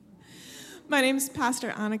My name is Pastor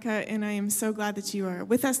Annika, and I am so glad that you are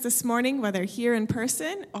with us this morning, whether here in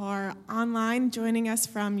person or online, joining us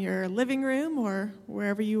from your living room or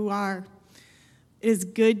wherever you are. It is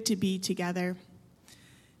good to be together.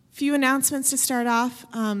 Few announcements to start off.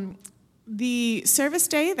 The service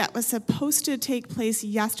day that was supposed to take place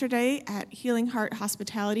yesterday at Healing Heart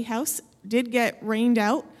Hospitality House did get rained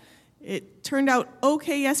out. It turned out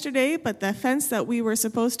okay yesterday, but the fence that we were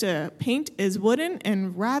supposed to paint is wooden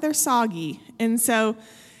and rather soggy. And so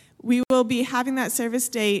we will be having that service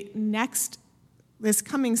day this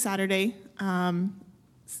coming Saturday,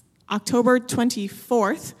 October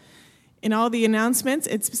 24th. In all the announcements,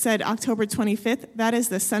 it's said October 25th. That is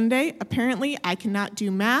the Sunday. Apparently, I cannot do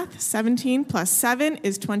math. 17 plus 7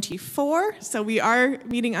 is 24. So we are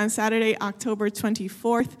meeting on Saturday, October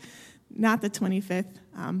 24th, not the 25th.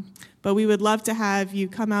 But we would love to have you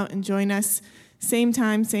come out and join us. Same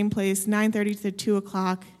time, same place, 9:30 to 2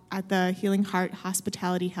 o'clock at the Healing Heart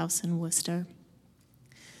Hospitality House in Worcester.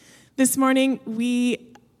 This morning,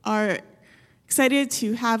 we are excited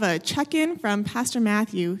to have a check-in from Pastor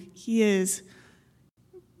Matthew. He is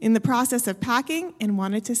in the process of packing and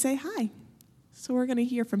wanted to say hi. So we're going to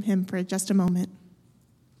hear from him for just a moment.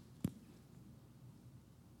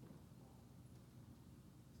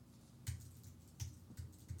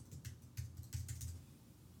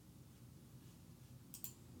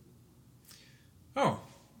 Oh,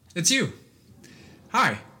 it's you.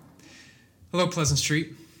 Hi. Hello, Pleasant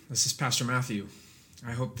Street. This is Pastor Matthew.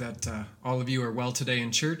 I hope that all of you are well today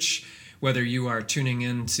in church, whether you are tuning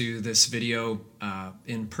in to this video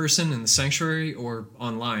in person in the sanctuary or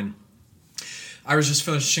online. I was just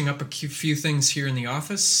finishing up a few things here in the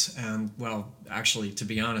office, and, well, actually, to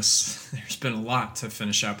be honest, there's been a lot to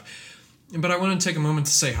finish up. But I want to take a moment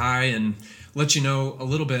to say hi and let you know a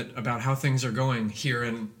little bit about how things are going here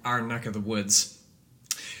in our neck of the woods.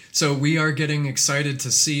 So we are getting excited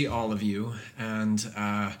to see all of you, and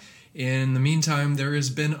in the meantime, there has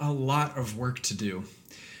been a lot of work to do.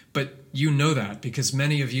 But you know that because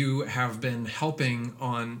many of you have been helping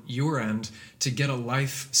on your end to get a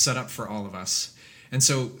life set up for all of us. And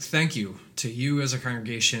so thank you to you as a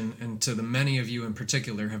congregation, and to the many of you in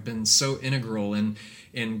particular have been so integral in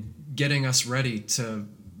getting us ready to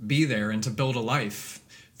be there and to build a life,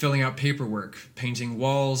 filling out paperwork, painting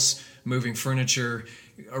walls, moving furniture,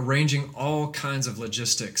 arranging all kinds of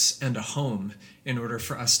logistics and a home in order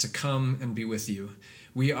for us to come and be with you.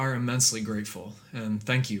 We are immensely grateful, and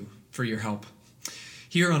thank you for your help.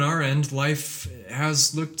 Here on our end, life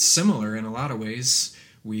has looked similar in a lot of ways.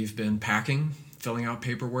 We've been packing, filling out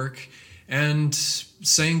paperwork, and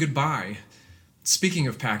saying goodbye. Speaking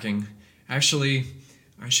of packing, actually,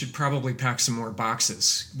 I should probably pack some more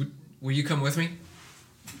boxes. Will you come with me?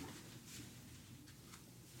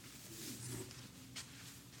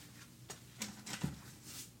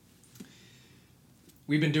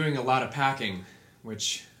 We've been doing a lot of packing,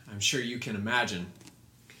 which I'm sure you can imagine.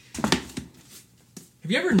 Have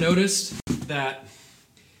you ever noticed that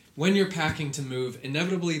when you're packing to move,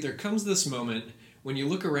 inevitably there comes this moment when you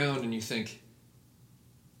look around and you think,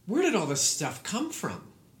 where did all this stuff come from?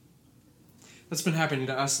 That's been happening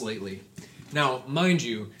to us lately. Now, mind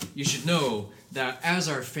you, you should know that as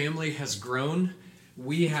our family has grown,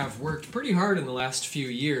 we have worked pretty hard in the last few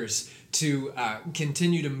years to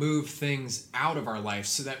continue to move things out of our life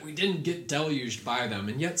so that we didn't get deluged by them.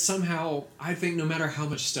 And yet somehow, I think no matter how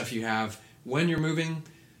much stuff you have, when you're moving,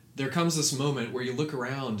 there comes this moment where you look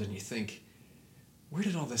around and you think, where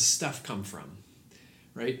did all this stuff come from?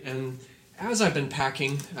 Right? And as I've been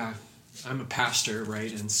packing, I'm a pastor,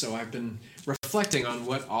 right? And so I've been reflecting on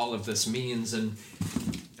what all of this means. And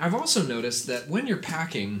I've also noticed that when you're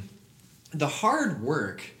packing, the hard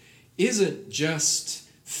work isn't just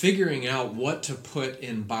figuring out what to put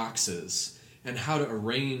in boxes and how to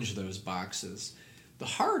arrange those boxes. The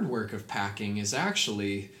hard work of packing is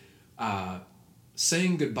actually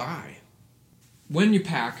saying goodbye. When you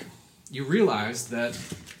pack, you realize that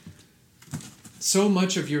so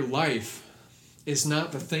much of your life is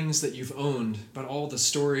not the things that you've owned, but all the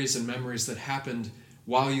stories and memories that happened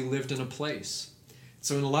while you lived in a place.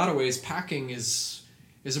 So in a lot of ways, packing is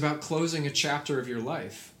about closing a chapter of your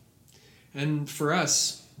life. And for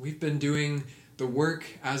us, we've been doing the work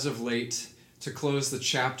as of late to close the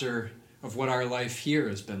chapter of what our life here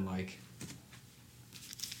has been like.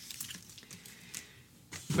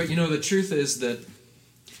 But you know, the truth is that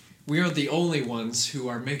we aren't the only ones who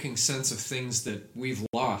are making sense of things that we've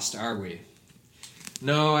lost, are we?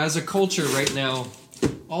 No, as a culture right now,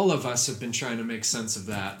 all of us have been trying to make sense of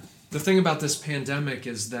that. The thing about this pandemic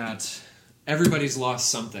is that everybody's lost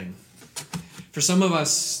something. For some of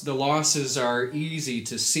us, the losses are easy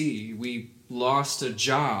to see. We lost a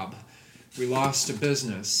job. We lost a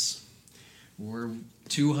business. Or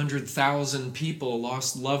 200,000 people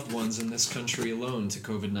lost loved ones in this country alone to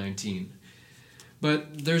COVID-19.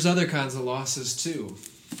 But there's other kinds of losses too.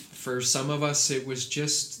 For some of us, it was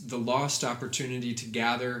just the lost opportunity to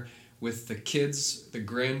gather with the kids, the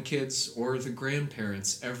grandkids, or the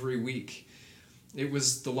grandparents every week. It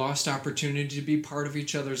was the lost opportunity to be part of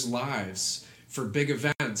each other's lives for big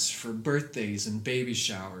events, for birthdays and baby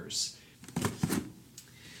showers.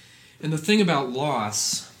 And the thing about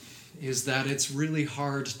loss is that it's really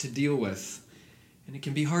hard to deal with, and it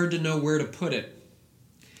can be hard to know where to put it.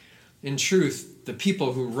 In truth, the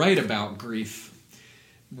people who write about grief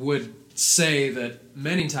would say that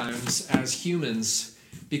many times as humans,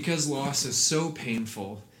 because loss is so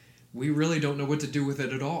painful, we really don't know what to do with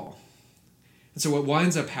it at all. And so what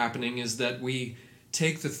winds up happening is that we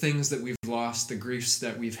take the things that we've lost, the griefs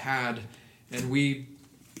that we've had, and we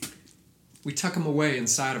tuck them away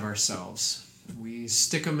inside of ourselves. We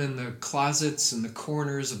stick them in the closets and the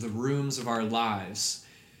corners of the rooms of our lives.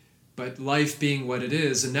 But life being what it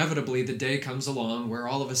is, inevitably the day comes along where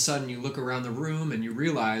all of a sudden you look around the room and you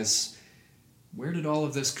realize, where did all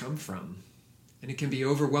of this come from? And it can be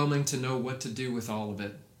overwhelming to know what to do with all of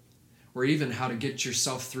it, or even how to get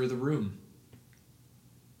yourself through the room.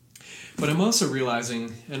 But I'm also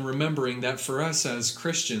realizing and remembering that for us as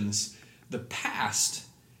Christians, the past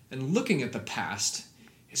and looking at the past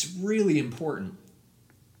is really important.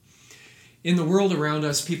 In the world around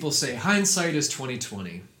us, people say hindsight is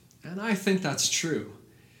 20/20, and I think that's true.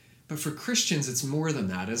 But for Christians, it's more than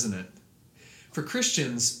that, isn't it? For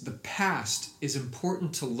Christians, the past is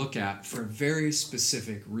important to look at for a very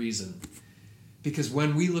specific reason. Because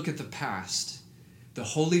when we look at the past, the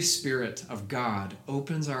Holy Spirit of God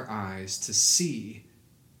opens our eyes to see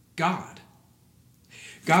God.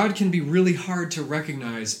 God can be really hard to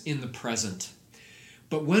recognize in the present.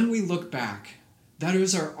 But when we look back,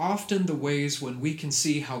 those are often the ways when we can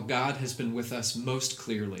see how God has been with us most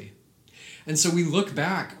clearly. And so we look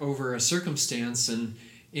back over a circumstance, and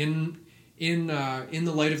in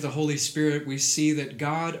the light of the Holy Spirit, we see that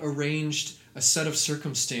God arranged a set of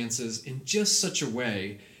circumstances in just such a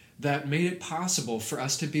way that made it possible for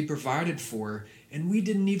us to be provided for, and we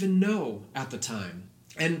didn't even know at the time.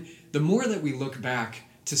 And the more that we look back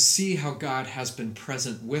to see how God has been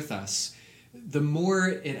present with us, the more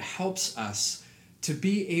it helps us to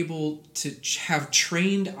be able to have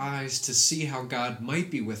trained eyes to see how God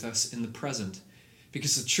might be with us in the present.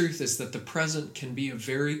 Because the truth is that the present can be a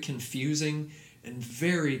very confusing and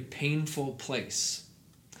very painful place.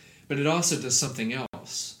 But it also does something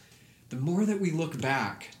else. The more that we look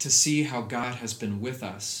back to see how God has been with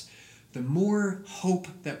us, the more hope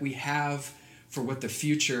that we have for what the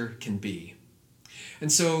future can be.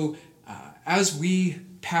 And so as we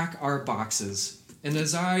pack our boxes, and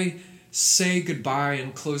as I say goodbye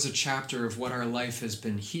and close a chapter of what our life has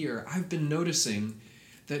been here, I've been noticing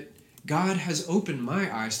that God has opened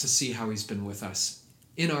my eyes to see how he's been with us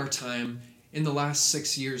in our time in the last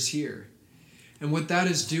 6 years here. And what that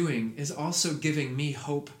is doing is also giving me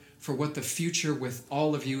hope for what the future with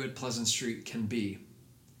all of you at Pleasant Street can be.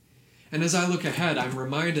 And as I look ahead, I'm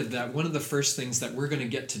reminded that one of the first things that we're going to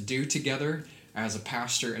get to do together as a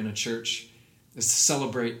pastor and a church is to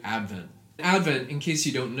celebrate Advent. Advent, in case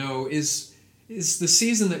you don't know, is the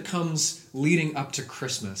season that comes leading up to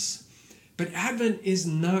Christmas. But Advent is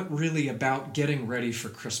not really about getting ready for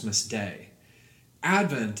Christmas Day.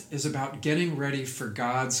 Advent is about getting ready for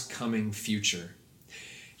God's coming future.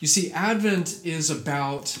 You see, Advent is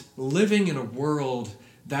about living in a world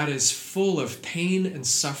that is full of pain and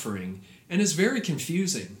suffering and is very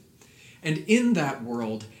confusing. And in that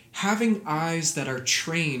world, having eyes that are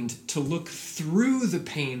trained to look through the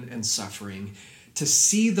pain and suffering, to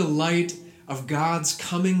see the light of God's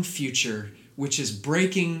coming future, which is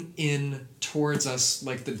breaking in towards us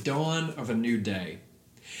like the dawn of a new day.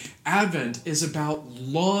 Advent is about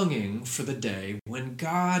longing for the day when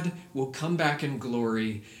God will come back in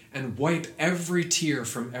glory and wipe every tear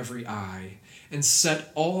from every eye and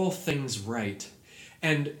set all things right.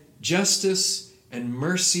 And justice and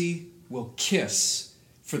mercy will kiss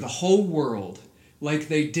for the whole world like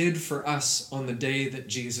they did for us on the day that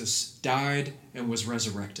Jesus died and was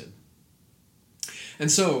resurrected. And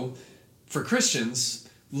so, for Christians,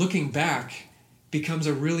 looking back becomes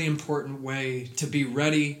a really important way to be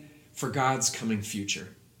ready for God's coming future.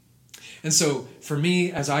 And so, for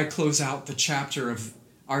me, as I close out the chapter of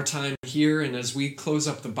our time here and as we close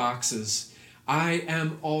up the boxes, I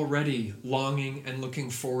am already longing and looking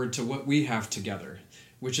forward to what we have together,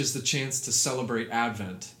 which is the chance to celebrate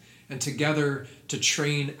Advent. and together to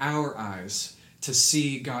train our eyes to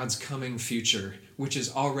see God's coming future, which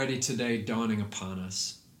is already today dawning upon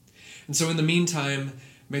us. And so in the meantime,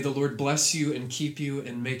 may the Lord bless you and keep you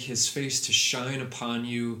and make his face to shine upon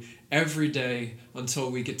you every day until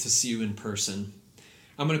we get to see you in person.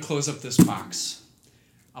 I'm going to close up this box.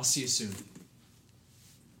 I'll see you soon.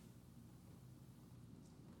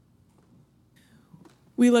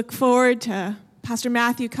 We look forward to Pastor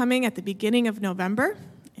Matthew coming at the beginning of November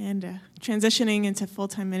and transitioning into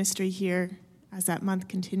full-time ministry here as that month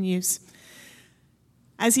continues.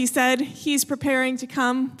 As he said, he's preparing to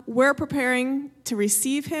come. We're preparing to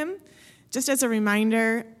receive him. Just as a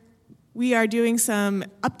reminder, we are doing some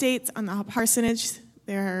updates on the parsonage.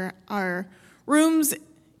 There are rooms,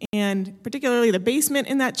 and particularly the basement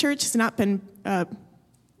in that church has not been,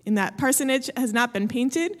 in that parsonage has not been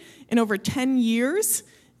painted in over 10 years.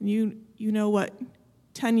 You know what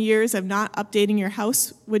 10 years of not updating your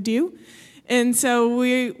house would do. And so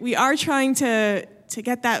we are trying to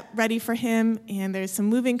get that ready for him, and there's some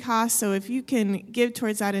moving costs, so if you can give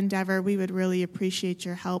towards that endeavor, we would really appreciate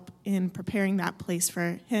your help in preparing that place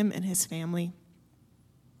for him and his family.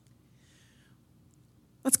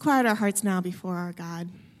 Let's quiet our hearts now before our God.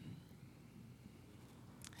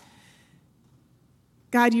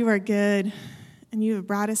 God, you are good, and you have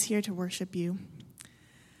brought us here to worship you.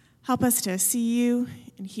 Help us to see you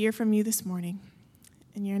and hear from you this morning.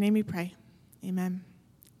 In your name we pray. Amen.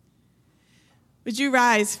 Would you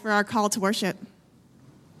rise for our call to worship?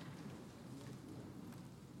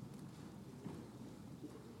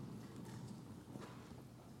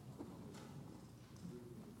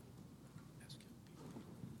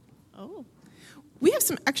 Oh, we have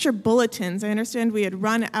some extra bulletins. I understand we had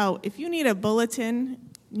run out. If you need a bulletin,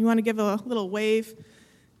 you want to give a little wave,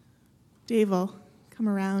 Dave will come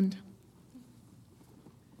around.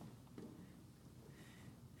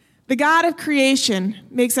 The God of creation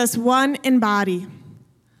makes us one in body.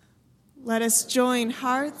 Let us join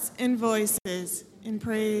hearts and voices in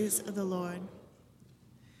praise of the Lord.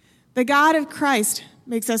 The God of Christ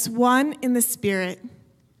makes us one in the Spirit.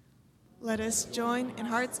 Let us join in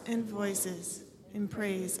hearts and voices in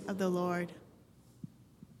praise of the Lord.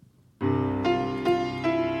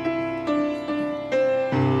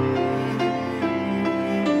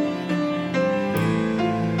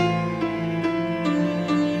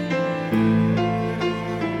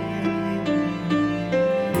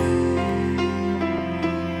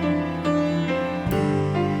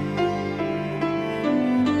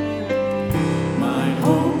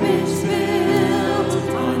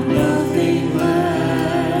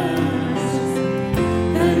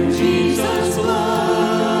 Jesus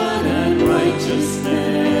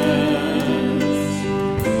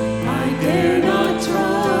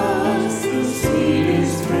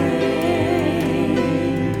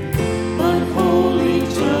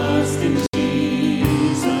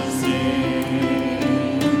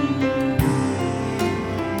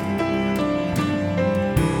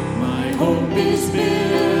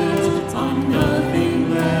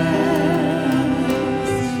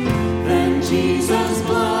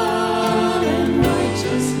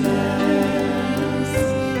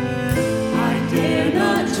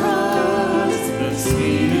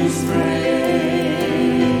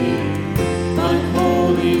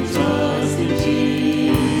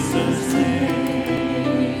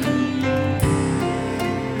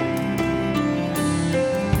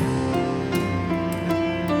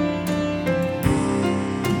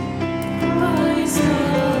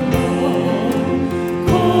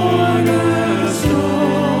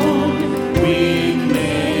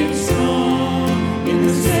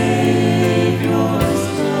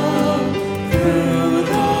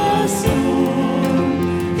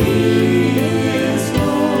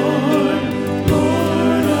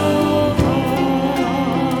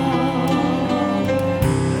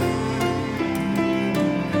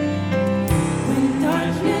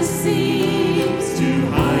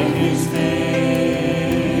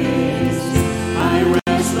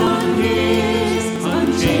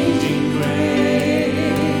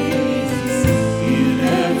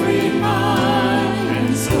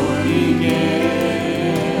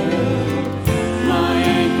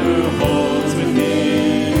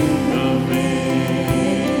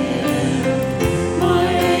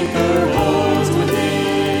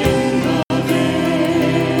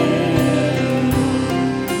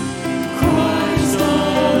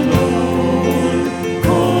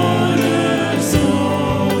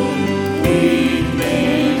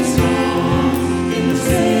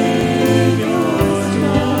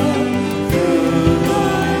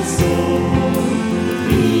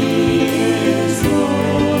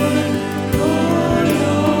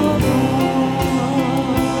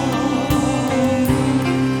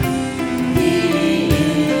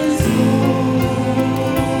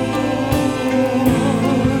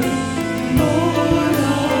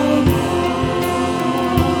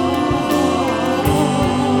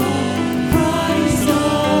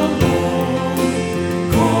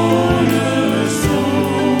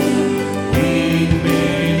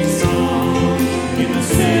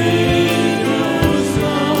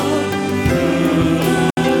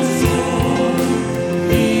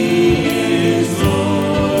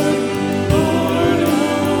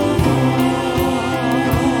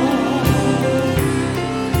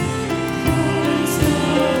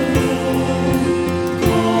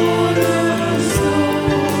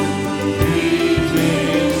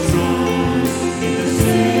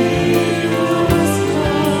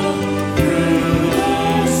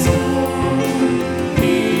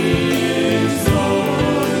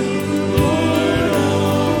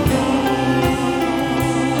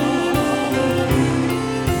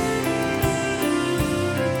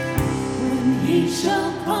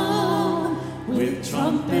shall come with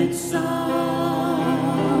trumpet sound.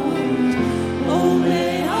 Oh,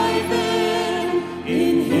 may I then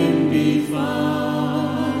in him be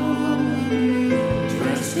found,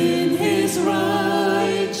 dressed in his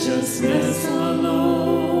righteousness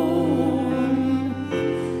alone,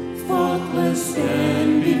 faultless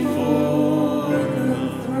stand before the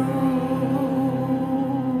throne.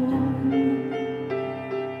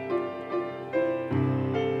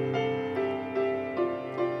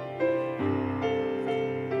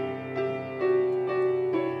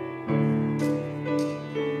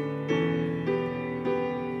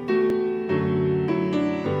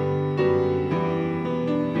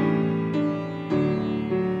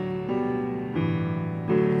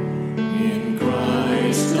 In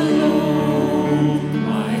Christ alone,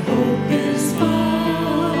 my hope is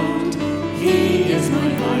found. He is my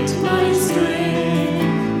light, my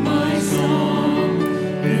strength, my song.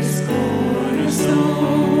 This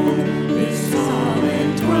cornerstone, this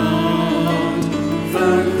solid ground,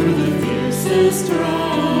 firm through the fiercest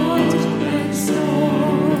drought and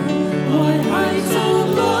storm. What heights of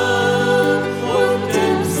love, what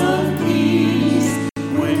depths of peace,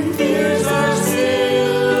 when fears are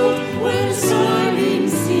stilled, when storming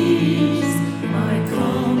seas, my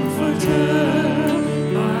comforter,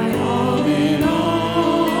 my all in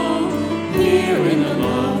all, here in the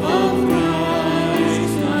love of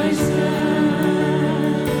Christ I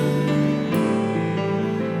stand.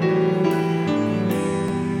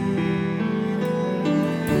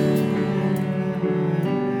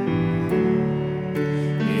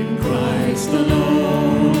 In Christ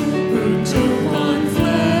alone, who took on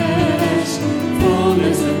flesh,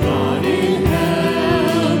 fullness of God in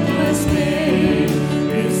helpless babe,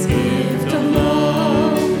 His gift of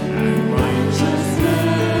love and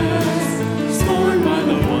righteousness, scorned by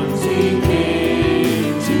the ones He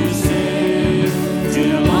came to save,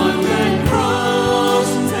 till on that cross,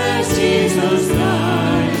 as Jesus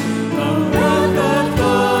died, the wrath of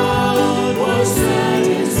God was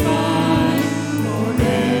satisfied. Lord,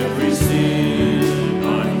 every sin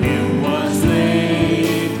on him was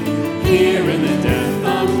laid. Here in the death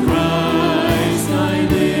of Christ I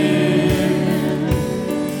live.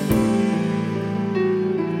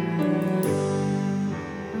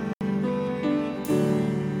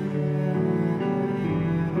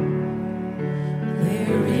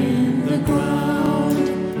 There in the ground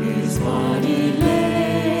his body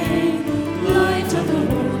lay, light of the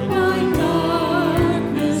world by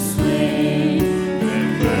darkness slain.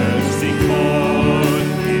 Then bursting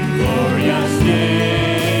forth in glorious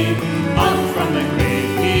day, up from the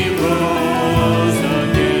grave he rose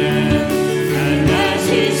again. And as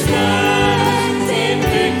he stands in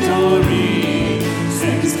victory,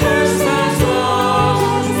 sin's curse has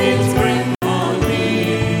lost its grip on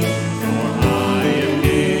me. For I am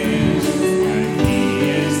his, and he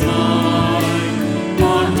is mine,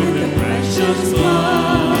 bought with the precious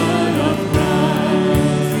blood of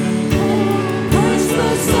Christ. Christ the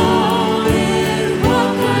solid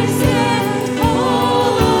rock I stand,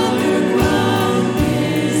 all other ground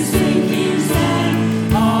is sinking sand.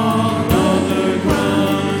 All other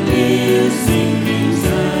ground is sinking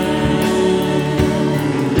sand.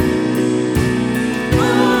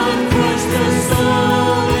 On Christ the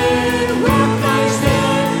solid rock I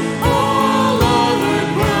stand, all other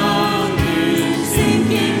ground is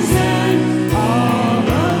sinking sand. All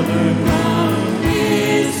other ground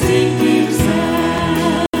is sinking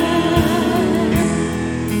sand.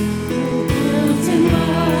 No guilt in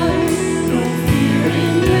life, no fear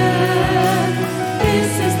in death.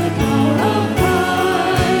 This is the power of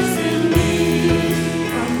Christ in me.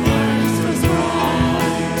 From life's first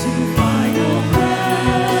brought to final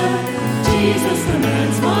breath, Jesus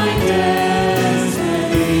commands my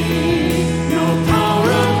destiny. No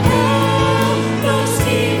power of hell, no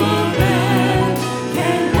scheme of man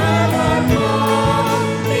can ever pluck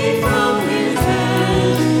me from his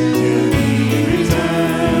hand. Till he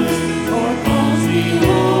returns or calls me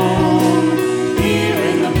home, here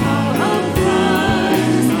in the power of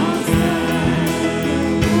Christ I'll stand.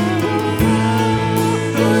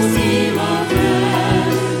 No scheme of man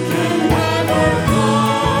can ever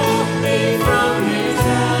pluck me from his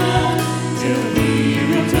hand. Till he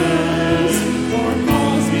returns or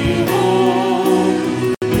calls me home,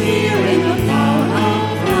 here in the power of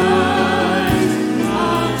Christ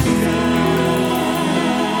I'll stand.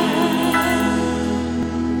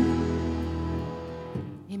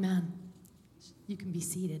 Amen. You can be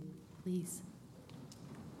seated, please.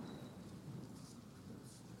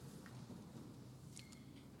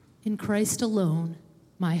 In Christ alone,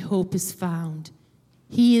 my hope is found.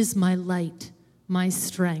 He is my light, my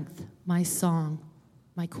strength, my song,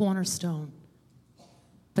 my cornerstone.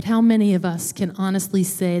 But how many of us can honestly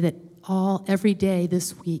say that every day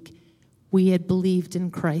this week we had believed in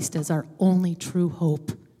Christ as our only true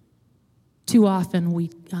hope? Too often we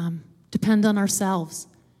depend on ourselves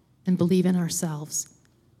and believe in ourselves.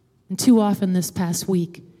 And too often this past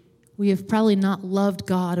week, we have probably not loved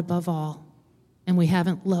God above all, and we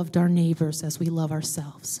haven't loved our neighbors as we love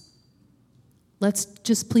ourselves. Let's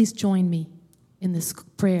just please join me in this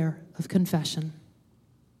prayer of confession.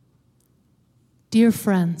 Dear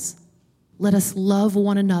friends, let us love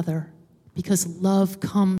one another because love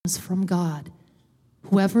comes from God.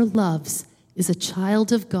 Whoever loves is a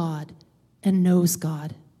child of God and knows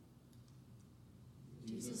God.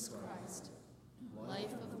 Jesus Christ,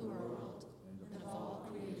 life of the world and of all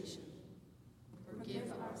creation,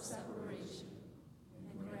 forgive our separation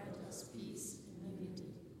and grant us peace and unity.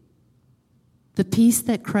 The peace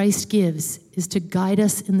that Christ gives is to guide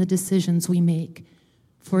us in the decisions we make,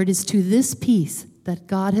 for it is to this peace that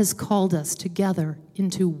God has called us together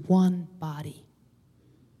into one body.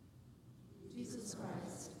 Jesus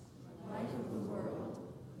Christ, light of the world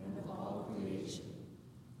and of all creation,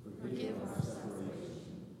 forgive our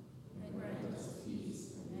separation and grant us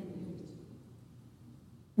peace and unity.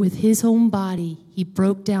 With his own body, he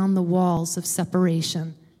broke down the walls of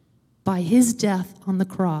separation. By his death on the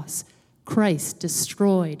cross, Christ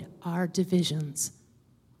destroyed our divisions.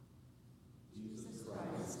 Jesus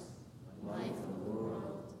Christ, life of the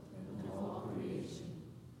world and of all creation,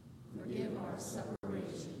 forgive our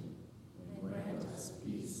separation and grant us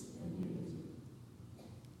peace and unity.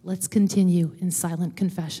 Let's continue in silent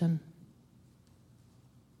confession.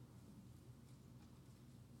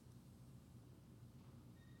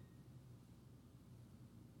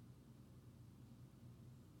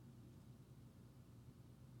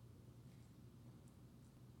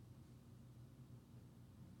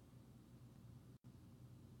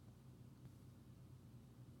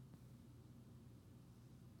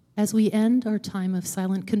 As we end our time of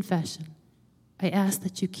silent confession, I ask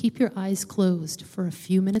that you keep your eyes closed for a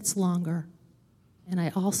few minutes longer. And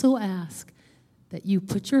I also ask that you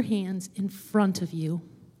put your hands in front of you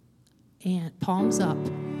and palms up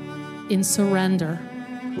in surrender.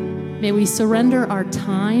 May we surrender our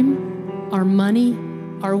time, our money,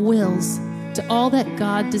 our wills to all that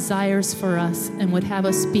God desires for us and would have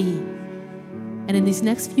us be. And in these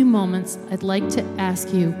next few moments, I'd like to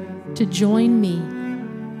ask you to join me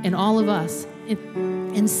and all of us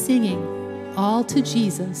in singing, "All to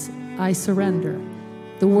Jesus I Surrender."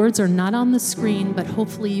 The words are not on the screen, but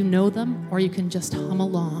hopefully you know them, or you can just hum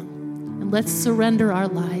along. And let's surrender our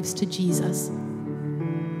lives to Jesus.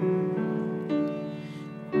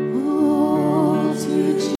 All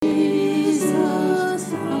to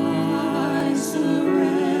Jesus I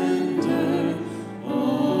surrender.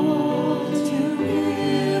 All to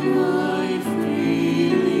Him I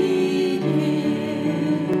freely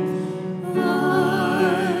give.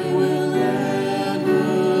 I will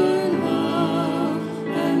ever love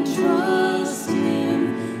and trust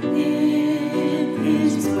Him in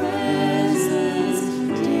His presence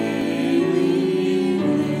daily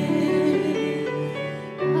live.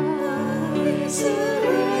 I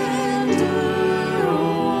surrender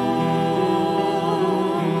all.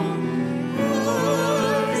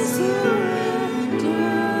 I surrender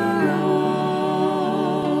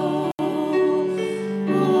all.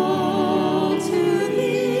 All to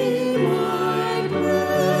Thee, my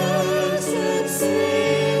blessed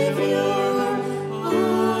Savior,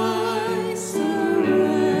 I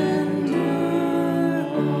surrender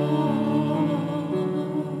all.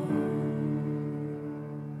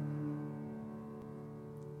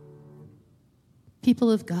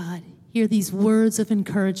 People of God, hear these words of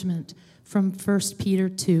encouragement from 1 Peter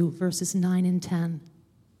 2, verses 9 and 10.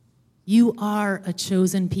 You are a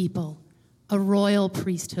chosen people, a royal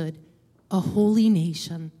priesthood, a holy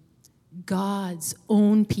nation, God's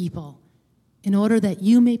own people, in order that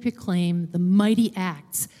you may proclaim the mighty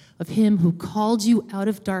acts of Him who called you out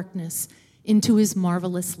of darkness into His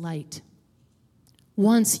marvelous light.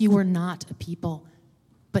 Once you were not a people,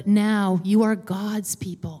 but now you are God's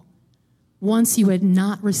people. Once you had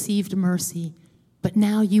not received mercy, but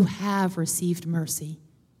now you have received mercy.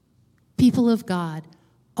 People of God,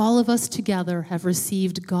 all of us together have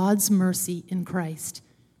received God's mercy in Christ.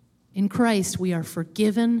 In Christ, we are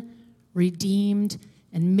forgiven, redeemed,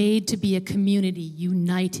 and made to be a community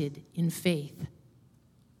united in faith.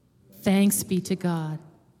 Thanks be to God.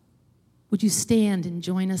 Would you stand and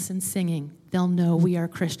join us in singing? They'll know we are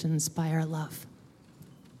Christians by our love.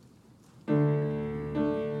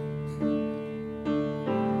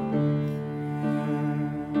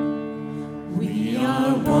 We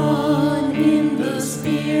are one.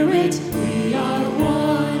 Spirit. We are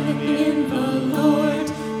one in the Lord.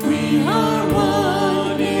 We are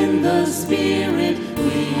one in the Spirit.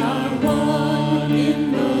 We are one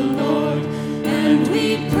in the Lord. And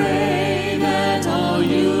we pray that all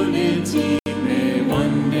unity may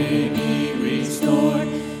one day be restored.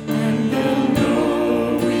 And they'll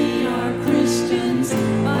know we are Christians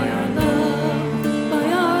by our love,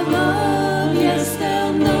 by our love. Yes,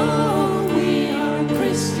 they'll know we are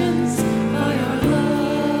Christians by our love.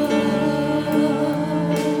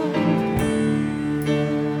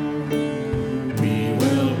 We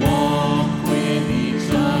will walk with each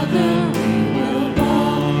other. We will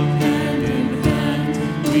walk hand in hand.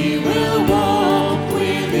 We will walk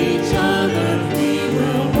with each other. We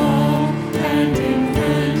will walk hand in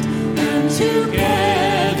hand. And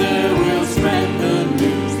together we'll spread the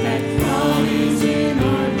news that God is in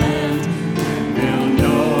our land. And they'll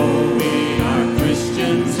know we are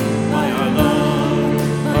Christians by our love,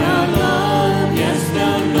 by our love. Yes,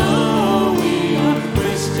 they'll know we are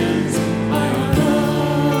Christians by our love.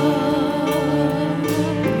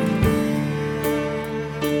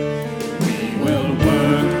 We will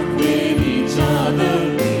work with each other.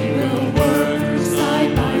 We will work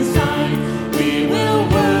side by side. We will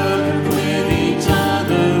work with each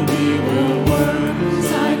other. We will work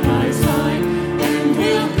side by side. And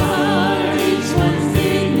we'll guard each one's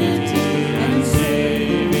dignity and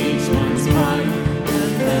save each one's pride.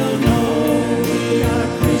 And they'll know we are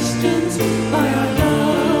Christians by our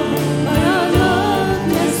love, by our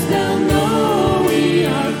love. Yes, they'll know we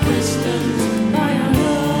are Christians by our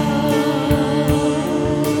love.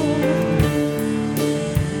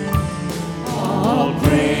 All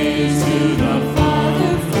praise to the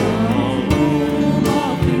Father, from whom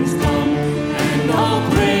all things come, and all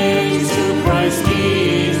praise to Christ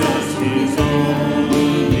Jesus, His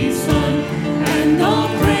only Son, and all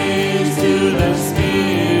praise to the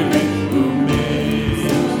Spirit who makes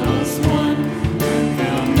us one. And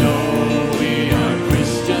they'll know we are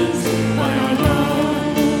Christians by our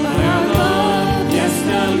love, by our love. Yes,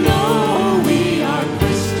 they'll know we are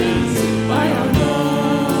Christians by our love.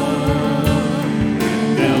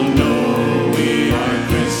 And they'll know we are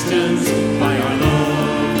Christians by our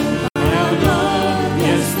love, by our love.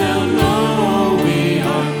 Yes, they'll know we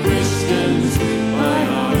are Christians by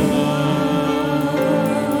our love.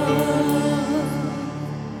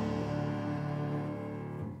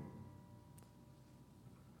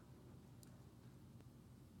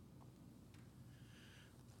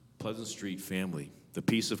 Pleasant Street family, the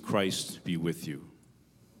peace of Christ be with you.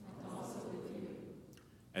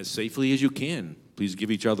 As safely as you can, please give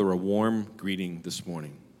each other a warm greeting this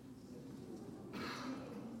morning.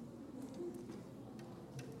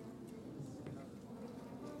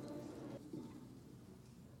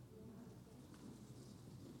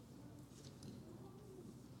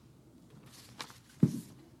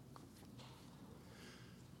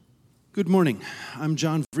 Good morning. I'm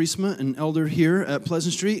John Vriesma, an elder here at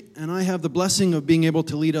Pleasant Street, and I have the blessing of being able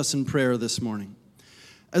to lead us in prayer this morning.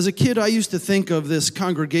 As a kid, I used to think of this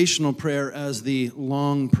congregational prayer as the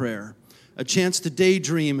long prayer, a chance to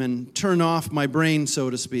daydream and turn off my brain, so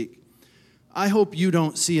to speak. I hope you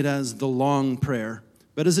don't see it as the long prayer,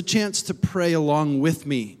 but as a chance to pray along with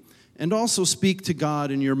me and also speak to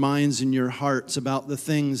God in your minds and your hearts about the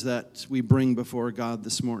things that we bring before God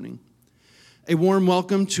this morning. A warm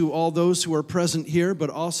welcome to all those who are present here,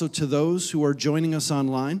 but also to those who are joining us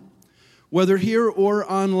online. Whether here or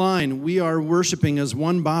online, we are worshiping as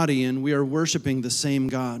one body and we are worshiping the same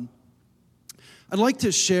God. I'd like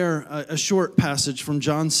to share a short passage from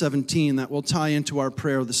John 17 that will tie into our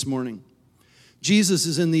prayer this morning. Jesus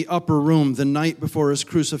is in the upper room the night before his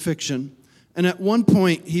crucifixion, and at one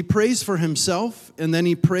point he prays for himself, and then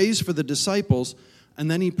he prays for the disciples, and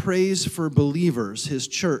then he prays for believers, his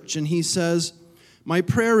church, and he says, "My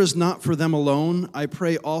prayer is not for them alone. I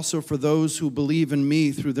pray also for those who believe in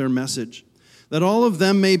me through their message, that all of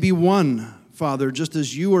them may be one, Father, just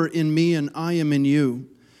as you are in me and I am in you.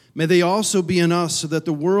 May they also be in us, so that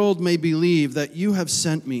the world may believe that you have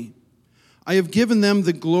sent me. I have given them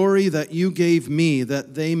the glory that you gave me,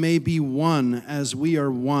 that they may be one as we are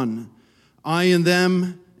one, I in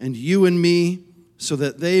them and you in me, so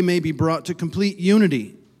that they may be brought to complete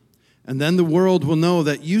unity. And then the world will know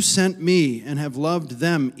that you sent me and have loved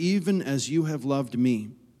them even as you have loved me."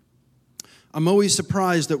 I'm always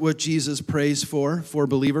surprised at what Jesus prays for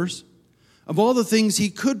believers. Of all the things he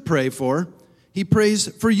could pray for, he prays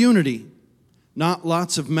for unity. Not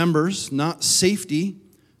lots of members, not safety,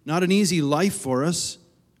 not an easy life for us,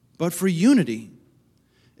 but for unity.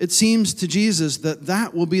 It seems to Jesus that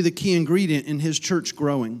that will be the key ingredient in his church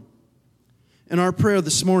growing. In our prayer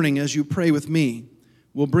this morning, as you pray with me,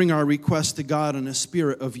 will bring our request to God in a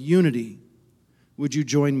spirit of unity. Would you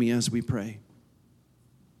join me as we pray?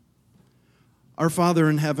 Our Father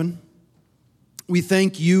in heaven, we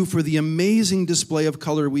thank you for the amazing display of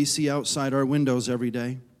color we see outside our windows every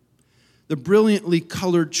day. The brilliantly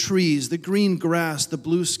colored trees, the green grass, the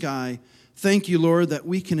blue sky. Thank you, Lord, that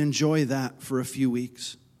we can enjoy that for a few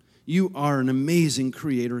weeks. You are an amazing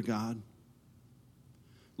creator, God.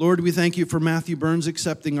 Lord, we thank you for Matthew Burns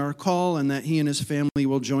accepting our call and that he and his family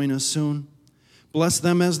will join us soon. Bless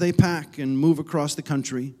them as they pack and move across the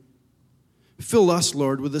country. Fill us,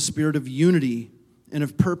 Lord, with a spirit of unity and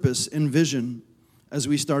of purpose and vision as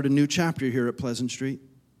we start a new chapter here at Pleasant Street.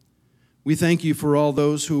 We thank you for all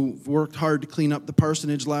those who worked hard to clean up the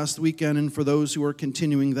parsonage last weekend and for those who are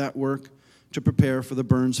continuing that work to prepare for the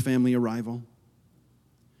Burns family arrival.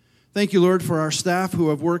 Thank you, Lord, for our staff who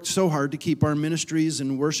have worked so hard to keep our ministries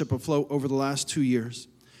and worship afloat over the last 2 years.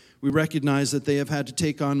 We recognize that they have had to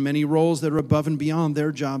take on many roles that are above and beyond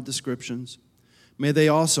their job descriptions. May they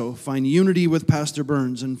also find unity with Pastor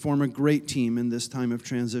Burns and form a great team in this time of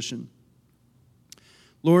transition.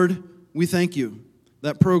 Lord, we thank you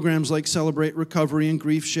that programs like Celebrate Recovery and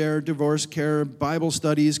Grief Share, Divorce Care, Bible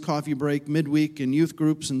studies, Coffee Break, Midweek, and youth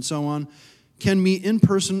groups, and so on, can meet in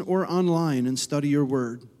person or online and study your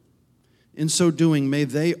word. In so doing, may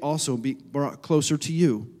they also be brought closer to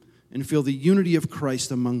you and feel the unity of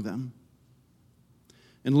Christ among them.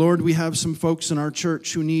 And Lord, we have some folks in our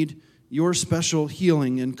church who need your special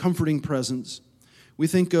healing and comforting presence. We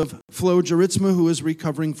think of Flo Jaritsma, who is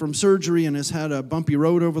recovering from surgery and has had a bumpy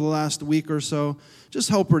road over the last week or so. Just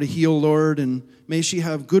help her to heal, Lord, and may she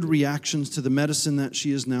have good reactions to the medicine that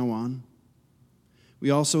she is now on. We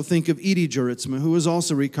also think of Edie Jaritsma, who is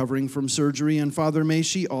also recovering from surgery, and Father, may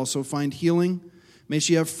she also find healing. May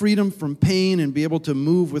she have freedom from pain and be able to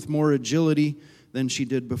move with more agility than she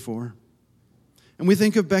did before. And we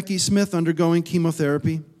think of Becky Smith undergoing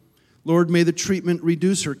chemotherapy. Lord, may the treatment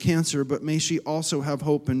reduce her cancer, but may she also have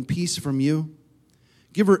hope and peace from you.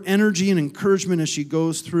 Give her energy and encouragement as she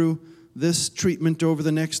goes through this treatment over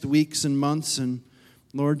the next weeks and months. And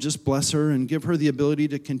Lord, just bless her and give her the ability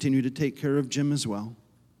to continue to take care of Jim as well.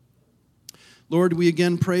 Lord, we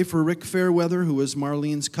again pray for Rick Fairweather, who is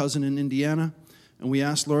Marlene's cousin in Indiana. And we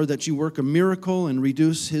ask, Lord, that you work a miracle and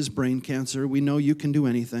reduce his brain cancer. We know you can do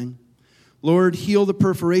anything. Lord, heal the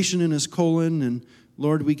perforation in his colon, and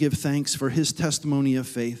Lord, we give thanks for his testimony of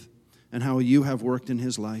faith and how you have worked in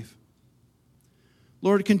his life.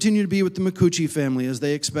 Lord, continue to be with the McCucci family as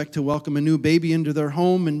they expect to welcome a new baby into their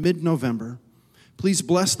home in mid-November. Please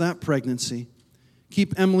bless that pregnancy.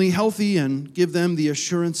 Keep Emily healthy and give them the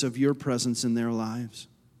assurance of your presence in their lives.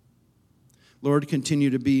 Lord, continue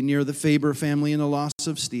to be near the Faber family in the loss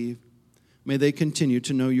of Steve. May they continue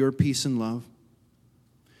to know your peace and love.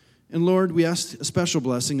 And Lord, we ask a special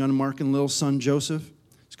blessing on Mark and Lil's son, Joseph.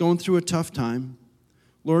 He's going through a tough time.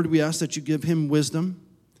 Lord, we ask that you give him wisdom,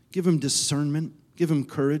 give him discernment, give him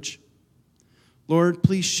courage. Lord,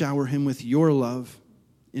 please shower him with your love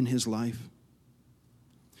in his life.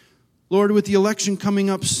 Lord, with the election coming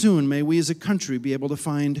up soon, may we as a country be able to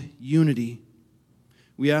find unity.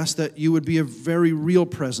 We ask that you would be a very real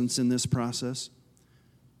presence in this process.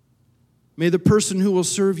 May the person who will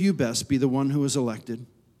serve you best be the one who is elected.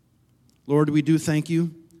 Lord, we do thank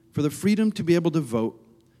you for the freedom to be able to vote,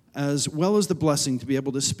 as well as the blessing to be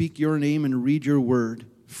able to speak your name and read your word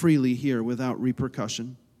freely here without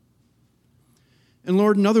repercussion. And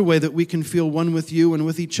Lord, another way that we can feel one with you and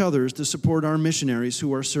with each other is to support our missionaries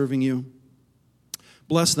who are serving you.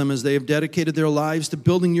 Bless them as they have dedicated their lives to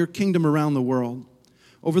building your kingdom around the world.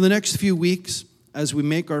 Over the next few weeks, as we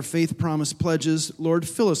make our faith promise pledges, Lord,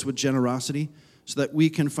 fill us with generosity so that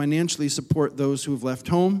we can financially support those who have left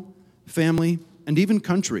home, family, and even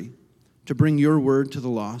country to bring your word to the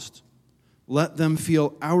lost. Let them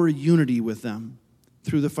feel our unity with them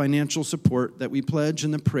through the financial support that we pledge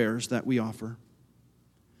and the prayers that we offer.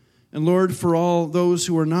 And Lord, for all those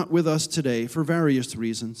who are not with us today for various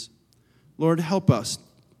reasons, Lord, help us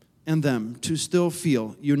and them to still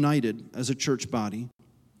feel united as a church body.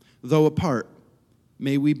 Though apart,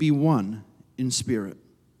 may we be one in spirit.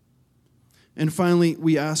 And finally,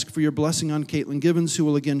 we ask for your blessing on Caitlin Givens, who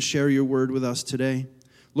will again share your word with us today.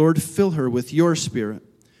 Lord, fill her with your spirit.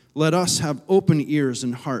 Let us have open ears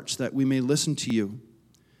and hearts that we may listen to you.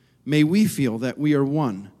 May we feel that we are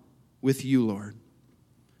one with you, Lord.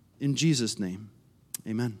 In Jesus' name,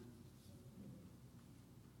 amen.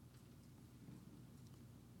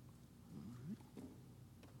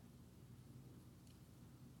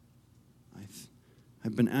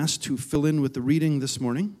 I've been asked to fill in with the reading this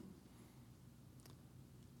morning.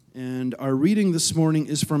 And our reading this morning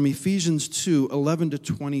is from Ephesians 2, 11 to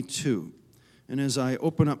 22. And as I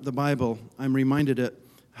open up the Bible, I'm reminded at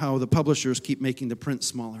how the publishers keep making the print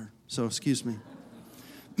smaller. So excuse me.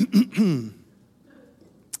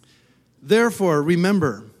 Therefore,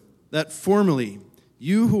 remember that formerly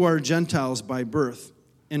you who are Gentiles by birth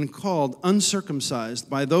and called uncircumcised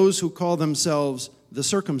by those who call themselves the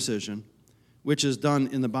circumcision, which is done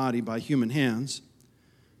in the body by human hands,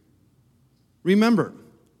 remember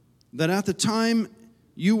that at the time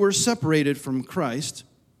you were separated from Christ,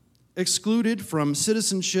 excluded from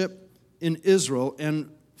citizenship in Israel, and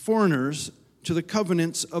foreigners to the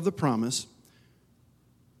covenants of the promise,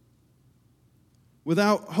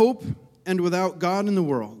 without hope and without God in the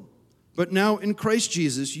world. But now in Christ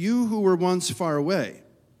Jesus, you who were once far away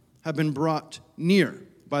have been brought near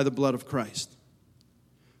by the blood of Christ.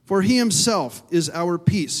 For he himself is our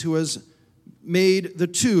peace, who has made the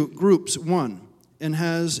two groups one, and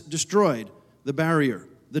has destroyed the barrier,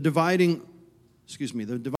 the dividing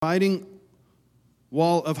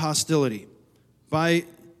wall of hostility, by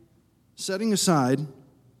setting aside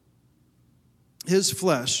his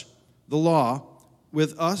flesh, the law,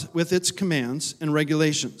 with its commands and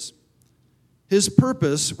regulations. His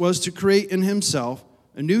purpose was to create in himself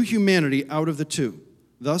a new humanity out of the two,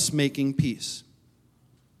 thus making peace.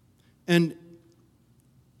 And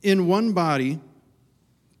in one body,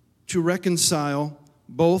 to reconcile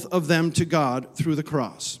both of them to God through the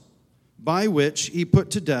cross, by which he put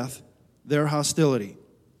to death their hostility.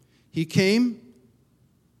 He came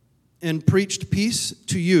and preached peace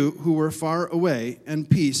to you who were far away, and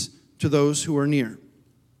peace to those who are near.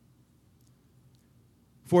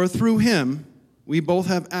 For through him we both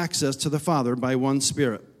have access to the Father by one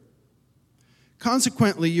Spirit.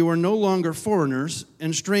 Consequently, you are no longer foreigners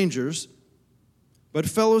and strangers, but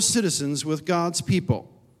fellow citizens with God's people,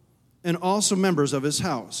 and also members of his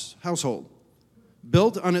household,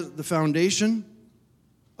 built on the foundation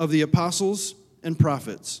of the apostles and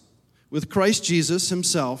prophets, with Christ Jesus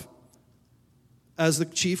himself as the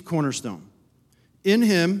chief cornerstone. In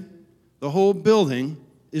him, the whole building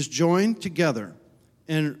is joined together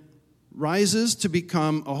and rises to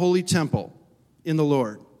become a holy temple in the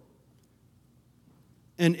Lord.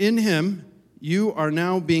 And in him, you are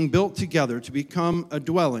now being built together to become a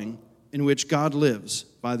dwelling in which God lives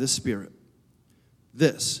by the Spirit.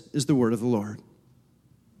 This is the word of the Lord.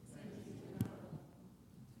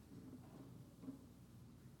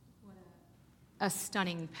 What a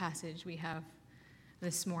stunning passage we have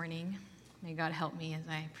this morning. May God help me as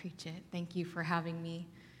I preach it. Thank you for having me.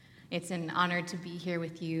 It's an honor to be here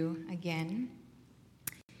with you again.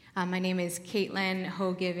 My name is Caitlin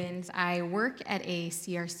Ho-Givens. I work at a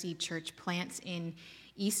CRC church plant in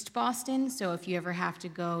East Boston, so if you ever have to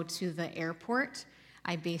go to the airport,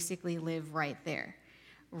 I basically live right there,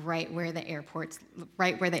 right where the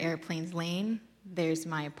airplane's laying. There's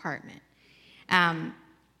my apartment.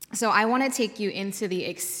 So I want to take you into the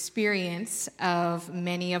experience of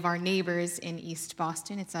many of our neighbors in East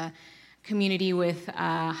Boston. It's a community with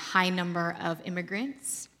a high number of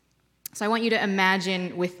immigrants. So I want you to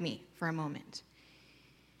imagine with me for a moment.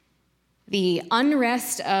 The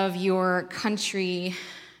unrest of your country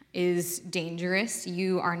is dangerous.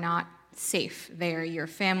 You are not safe there. Your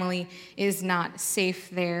family is not safe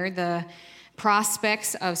there. The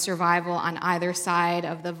prospects of survival on either side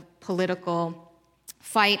of the political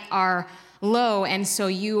fight are low, and so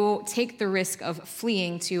you take the risk of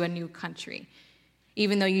fleeing to a new country.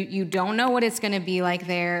 Even though you don't know what it's going to be like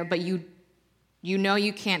there, but you know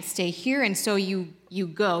you can't stay here, and so you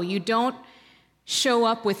go. You don't show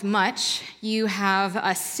up with much. You have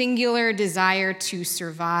a singular desire to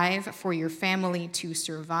survive, for your family to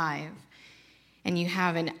survive, and you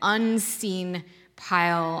have an unseen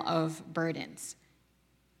pile of burdens.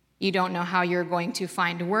 You don't know how you're going to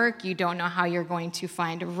find work. You don't know how you're going to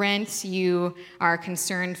find rent. You are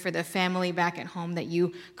concerned for the family back at home that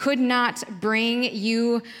you could not bring.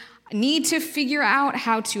 You need to figure out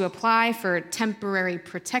how to apply for temporary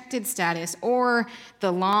protected status or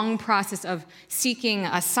the long process of seeking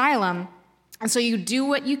asylum. And so you do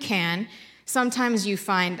what you can. Sometimes you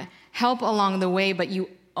find help along the way, but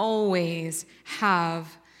you always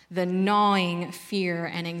have the gnawing fear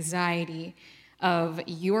and anxiety of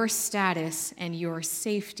your status and your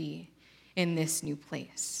safety in this new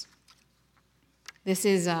place. This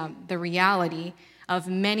is the reality of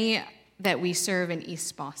many that we serve in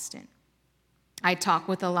East Boston. I talk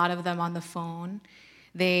with a lot of them on the phone.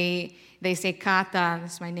 They say, Cata,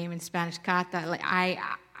 that's my name in Spanish, Cata,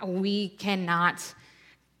 we cannot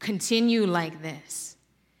continue like this.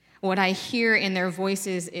 What I hear in their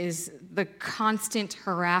voices is the constant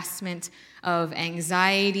harassment of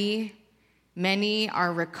anxiety. Many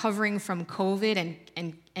are recovering from COVID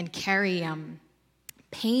and carry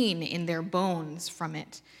pain in their bones from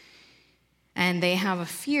it. And they have a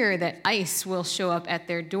fear that ICE will show up at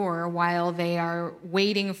their door while they are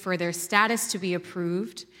waiting for their status to be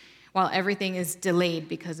approved, while everything is delayed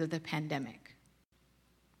because of the pandemic.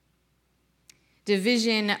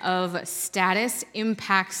 Division of status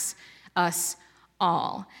impacts us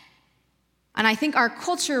all. And I think our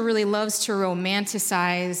culture really loves to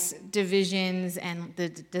romanticize divisions and the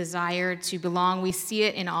desire to belong. We see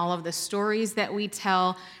it in all of the stories that we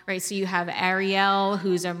tell, right? So you have Ariel,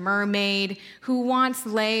 who's a mermaid, who wants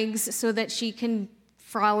legs so that she can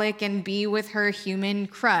frolic and be with her human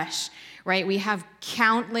crush, right? We have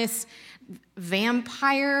countless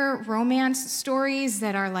vampire romance stories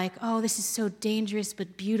that are like, oh, this is so dangerous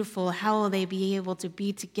but beautiful. How will they be able to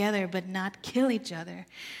be together but not kill each other?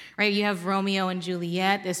 Right? You have Romeo and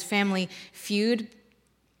Juliet, this family feud.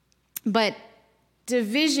 But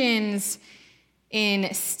divisions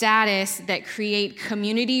in status that create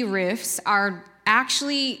community rifts are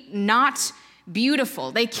actually not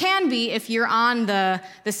beautiful. They can be if you're on the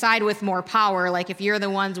side with more power, like if you're the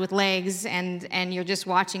ones with legs and you're just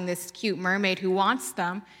watching this cute mermaid who wants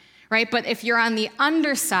them, right? But if you're on the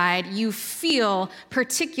underside, you feel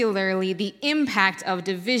particularly the impact of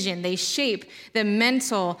division. They shape the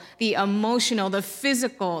mental, the emotional, the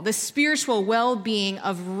physical, the spiritual well-being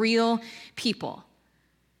of real people.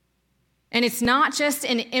 And it's not just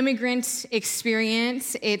an immigrant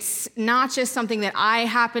experience. It's not just something that I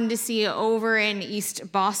happen to see over in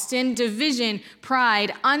East Boston. Division,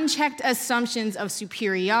 pride, unchecked assumptions of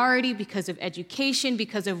superiority because of education,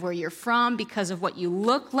 because of where you're from, because of what you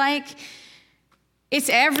look like. It's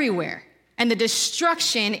everywhere. And the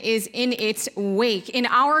destruction is in its wake. In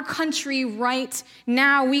our country right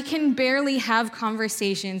now, we can barely have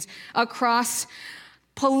conversations across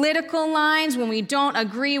political lines when we don't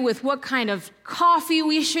agree with what kind of coffee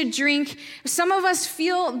we should drink. Some of us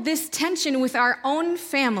feel this tension with our own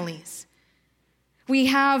families. We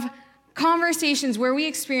have conversations where we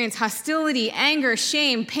experience hostility, anger,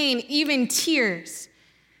 shame, pain, even tears.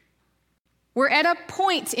 We're at a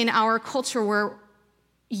point in our culture where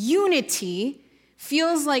unity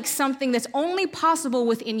feels like something that's only possible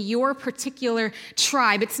within your particular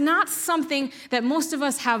tribe. It's not something that most of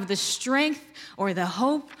us have the strength or the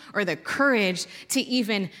hope or the courage to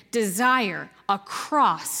even desire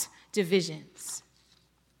across divisions.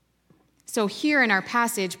 So here in our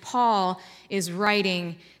passage, Paul is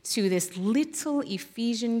writing to this little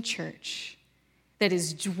Ephesian church that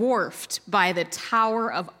is dwarfed by the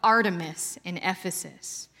Tower of Artemis in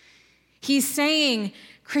Ephesus. He's saying,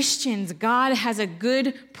 Christians, God has a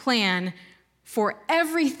good plan for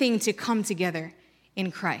everything to come together in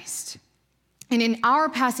Christ. And in our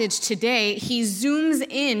passage today, he zooms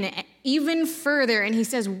in even further and he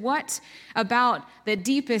says, what about the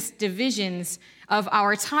deepest divisions of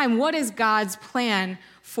our time? What is God's plan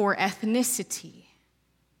for ethnicity?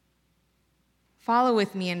 Follow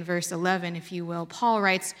with me in verse 11, if you will. Paul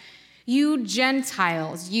writes, you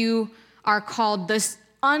Gentiles, you are called the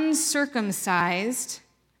uncircumcised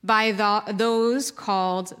by those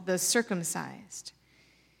called the circumcised.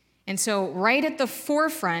 And so right at the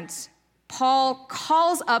forefront, Paul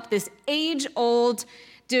calls up this age-old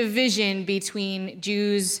division between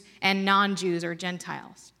Jews and non-Jews or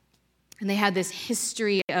Gentiles. And they had this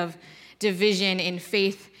history of division in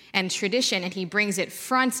faith and tradition, and he brings it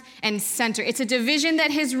front and center. It's a division that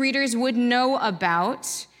his readers would know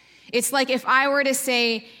about. It's like if I were to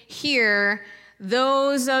say here,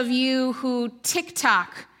 those of you who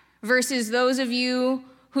TikTok versus those of you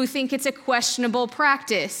who think it's a questionable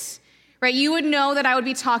practice, right? You would know that I would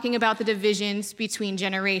be talking about the divisions between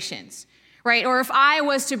generations, right? Or if I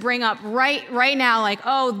was to bring up right now, like,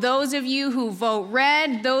 oh, those of you who vote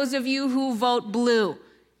red, those of you who vote blue,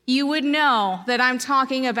 you would know that I'm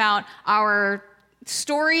talking about our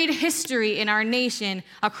storied history in our nation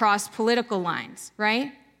across political lines,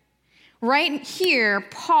 right? Right here,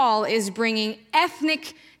 Paul is bringing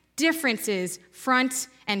ethnic differences front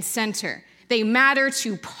and center. They matter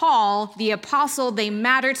to Paul, the apostle. They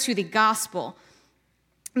matter to the gospel.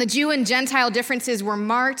 The Jew and Gentile differences were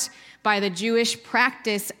marked by the Jewish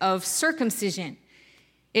practice of circumcision.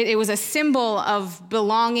 It was a symbol of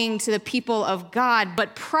belonging to the people of God,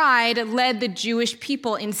 but pride led the Jewish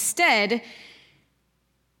people instead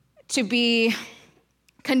to be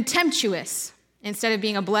contemptuous instead of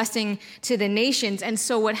being a blessing to the nations. And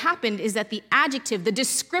so what happened is that the adjective, the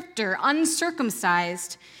descriptor,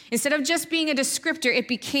 uncircumcised, instead of just being a descriptor, it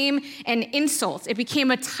became an insult. It became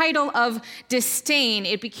a title of disdain.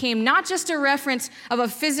 It became not just a reference of a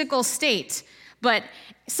physical state, but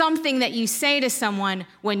something that you say to someone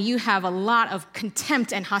when you have a lot of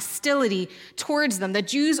contempt and hostility towards them. The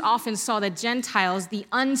Jews often saw the Gentiles, the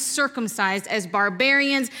uncircumcised, as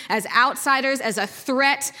barbarians, as outsiders, as a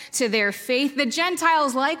threat to their faith. The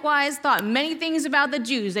Gentiles likewise thought many things about the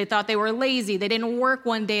Jews. They thought they were lazy. They didn't work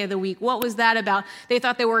one day of the week. What was that about? They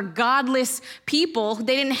thought they were godless people.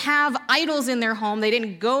 They didn't have idols in their home. They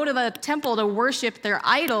didn't go to the temple to worship their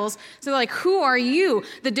idols. So they're like, who are you?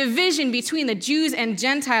 The division between the Jews and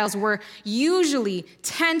Gentiles were usually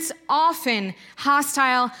tense, often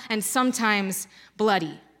hostile, and sometimes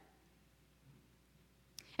bloody.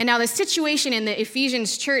 And now the situation in the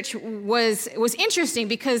Ephesians church was interesting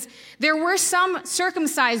because there were some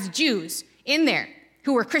circumcised Jews in there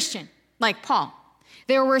who were Christian, like Paul.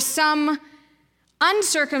 There were some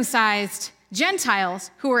uncircumcised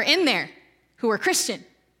Gentiles who were in there who were Christian.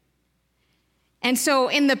 And so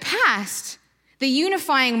in the past, the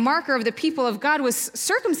unifying marker of the people of God was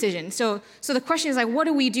circumcision. So the question is like, what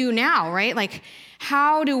do we do now, right? Like,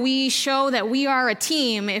 how do we show that we are a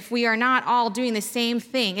team if we are not all doing the same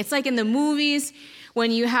thing? It's like in the movies when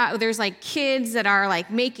there's like kids that are like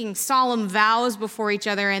making solemn vows before each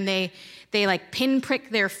other, and they like pinprick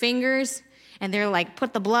their fingers, and they're like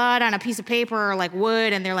put the blood on a piece of paper or like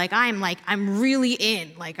wood, and they're like, I'm really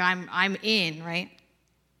in, like I'm in, right?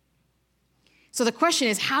 So the question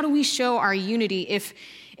is, how do we show our unity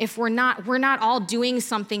if we're not all doing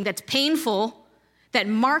something that's painful, that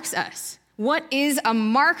marks us? What is a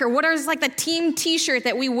marker? What is like the team t-shirt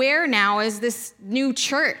that we wear now as this new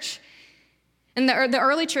church? And the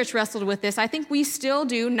early church wrestled with this. I think we still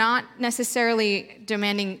do, not necessarily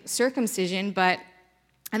demanding circumcision, but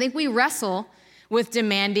I think we wrestle with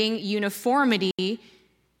demanding uniformity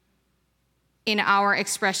in our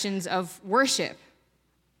expressions of worship.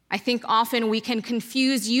 I think often we can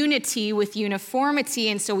confuse unity with uniformity,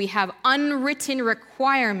 and so we have unwritten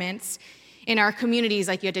requirements in our communities,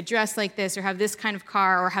 like you had to dress like this, or have this kind of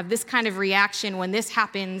car, or have this kind of reaction when this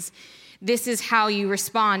happens. This is how you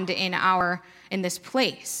respond in this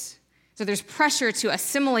place. So there's pressure to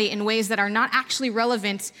assimilate in ways that are not actually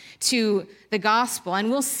relevant to the gospel. And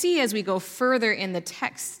we'll see as we go further in the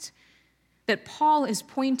text that Paul is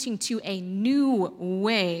pointing to a new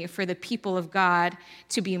way for the people of God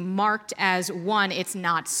to be marked as one. It's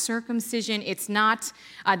not circumcision. It's not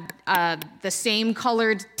the same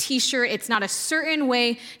colored t-shirt. It's not a certain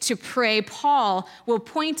way to pray. Paul will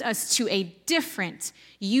point us to a different,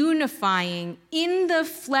 unifying, in the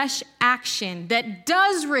flesh action that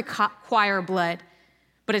does require blood,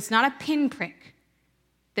 but it's not a pinprick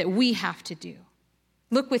that we have to do.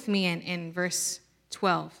 Look with me in verse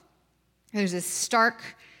 12. There's this stark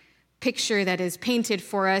picture that is painted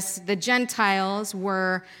for us. The Gentiles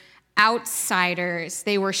were outsiders.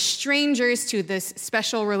 They were strangers to this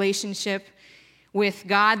special relationship with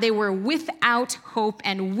God. They were without hope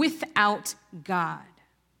and without God.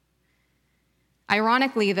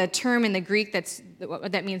 Ironically, the term in the Greek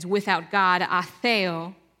that means without God,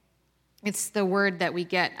 atheo, it's the word that we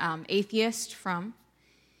get atheist from.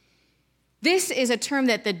 This is a term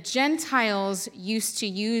that the Gentiles used to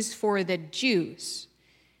use for the Jews,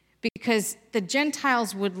 because the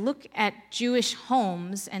Gentiles would look at Jewish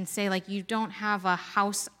homes and say, like, you don't have a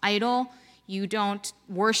house idol, you don't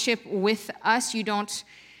worship with us,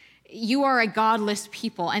 you are a godless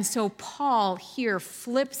people. And so Paul here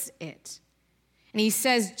flips it. And he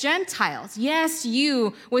says, Gentiles, yes,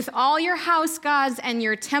 you, with all your house gods and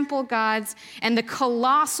your temple gods and the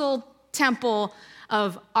colossal temple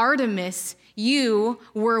of Artemis, you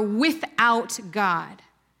were without God.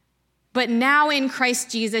 But now in Christ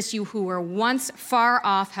Jesus, you who were once far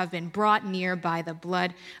off have been brought near by the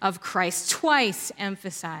blood of Christ. Twice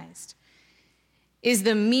emphasized is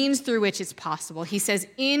the means through which it's possible. He says,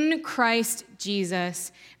 in Christ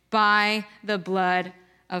Jesus, by the blood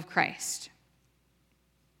of Christ.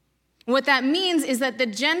 What that means is that the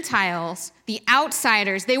Gentiles, the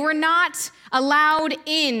outsiders, they were not allowed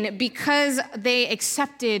in because they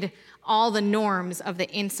accepted all the norms of the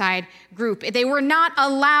inside group. They were not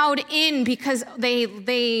allowed in because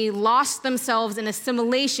they lost themselves in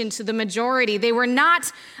assimilation to the majority. They were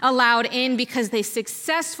not allowed in because they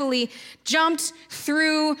successfully jumped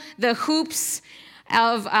through the hoops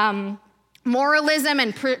of moralism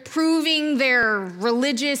and proving their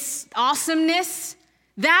religious awesomeness.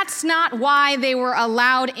 That's not why they were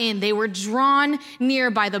allowed in. They were drawn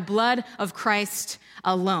near by the blood of Christ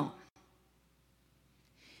alone.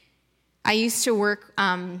 I used to work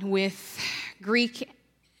with Greek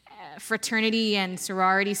fraternity and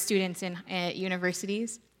sorority students at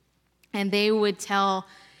universities, and they would tell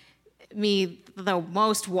me the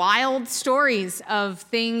most wild stories of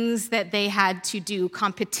things that they had to do,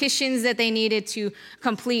 competitions that they needed to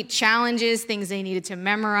complete, challenges, things they needed to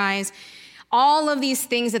memorize, all of these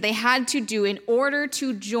things that they had to do in order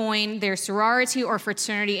to join their sorority or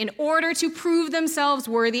fraternity, in order to prove themselves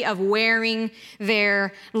worthy of wearing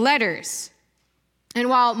their letters. And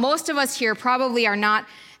while most of us here probably are not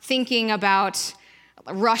thinking about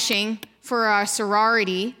rushing for a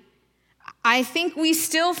sorority, I think we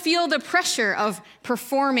still feel the pressure of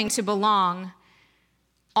performing to belong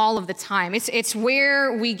all of the time. It's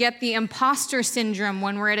where we get the imposter syndrome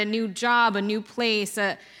when we're at a new job, a new place,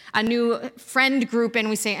 a new friend group, and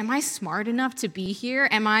we say, am I smart enough to be here?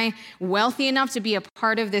 Am I wealthy enough to be a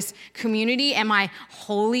part of this community? Am I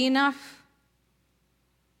holy enough?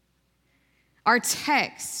 Our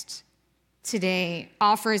text today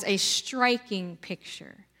offers a striking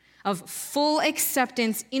picture of full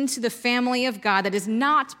acceptance into the family of God that is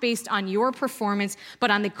not based on your performance,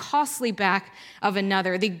 but on the costly back of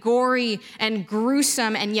another. The gory and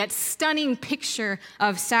gruesome and yet stunning picture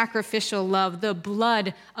of sacrificial love, the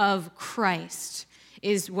blood of Christ,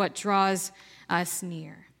 is what draws us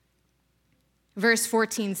near. Verse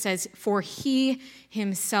 14 says, "For he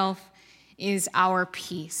himself is our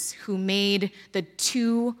peace, who made the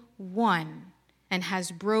two one, and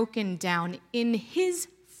has broken down in his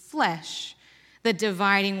flesh the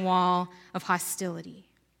dividing wall of hostility."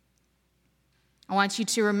 I want you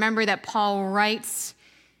to remember that Paul writes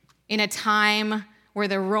in a time where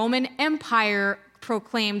the Roman Empire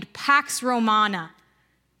proclaimed Pax Romana,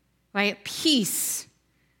 right? Peace.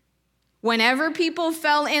 Whenever people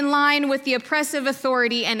fell in line with the oppressive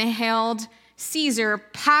authority and hailed Caesar,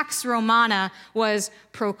 Pax Romana was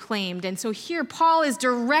proclaimed. And so here Paul is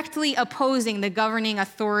directly opposing the governing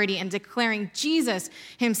authority and declaring Jesus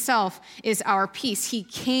himself is our peace. He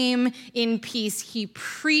came in peace. He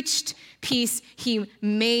preached peace. He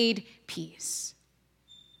made peace.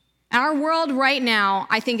 Our world right now,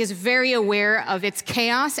 I think, is very aware of its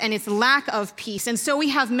chaos and its lack of peace. And so we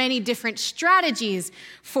have many different strategies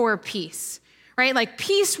for peace. Right? Like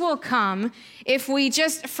peace will come if we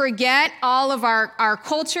just forget all of our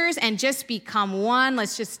cultures and just become one.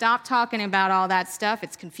 Let's just stop talking about all that stuff.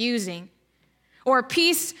 It's confusing. Or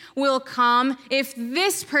peace will come if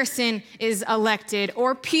this person is elected.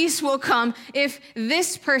 Or peace will come if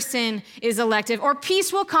this person is elected. Or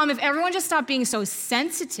peace will come if everyone just stopped being so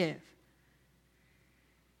sensitive.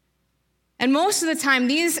 And most of the time,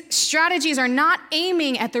 these strategies are not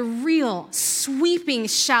aiming at the real, sweeping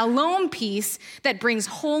shalom peace that brings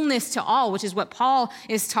wholeness to all, which is what Paul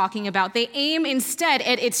is talking about. They aim instead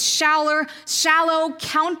at its shallow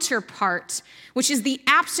counterpart, which is the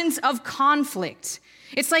absence of conflict.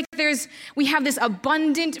 It's like we have this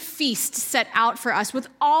abundant feast set out for us with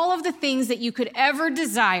all of the things that you could ever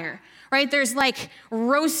desire. Right? There's like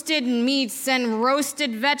roasted meats and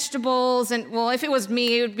roasted vegetables. And well, if it was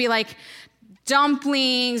me, it would be like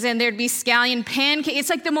dumplings, and there'd be scallion pancakes. It's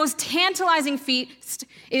like the most tantalizing feast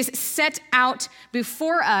is set out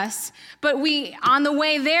before us. But on the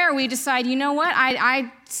way there, we decide, you know what?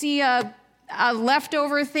 I see a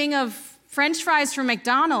leftover thing of French fries from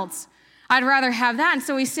McDonald's. I'd rather have that. And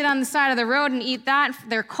so we sit on the side of the road and eat that.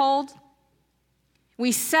 They're cold.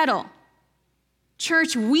 We settle.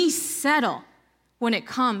 Church, we settle when it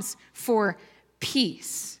comes for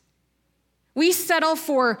peace. We settle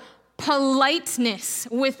for politeness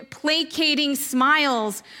with placating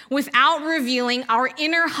smiles without revealing our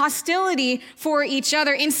inner hostility for each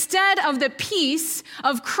other instead of the peace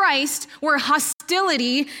of Christ where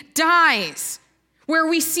hostility dies, where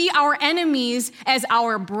we see our enemies as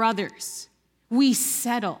our brothers. We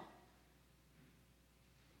settle.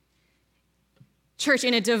 Church,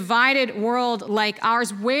 in a divided world like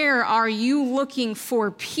ours, where are you looking for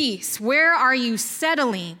peace? Where are you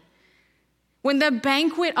settling when the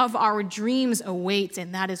banquet of our dreams awaits,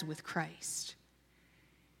 and that is with Christ?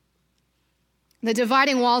 The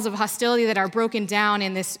dividing walls of hostility that are broken down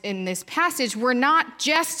in this passage were not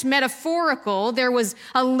just metaphorical. There was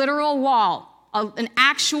a literal wall, an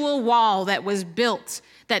actual wall that was built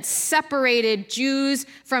that separated Jews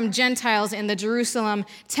from Gentiles in the Jerusalem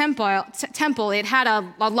temple. It had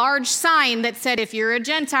a large sign that said, if you're a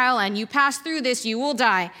Gentile and you pass through this, you will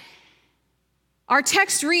die. Our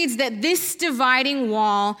text reads that this dividing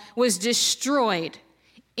wall was destroyed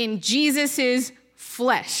in Jesus'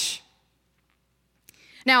 flesh.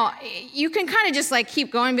 Now, you can kind of just like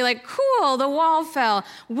keep going and be like, cool, the wall fell.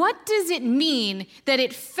 What does it mean that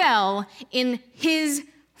it fell in his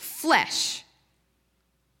flesh.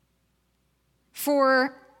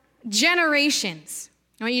 For generations,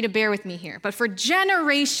 I want you to bear with me here, but for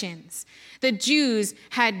generations, the Jews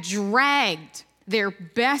had dragged their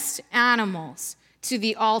best animals to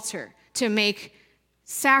the altar to make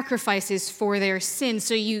sacrifices for their sins.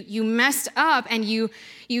 So you messed up and you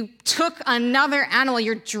took another animal.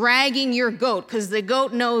 You're dragging your goat because the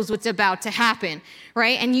goat knows what's about to happen,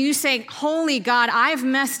 right? And you say, holy God, I've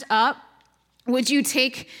messed up. Would you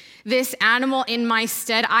take this animal in my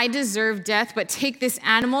stead? I deserve death, but take this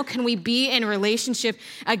animal. Can we be in relationship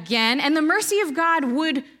again? And the mercy of God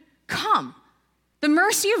would come. The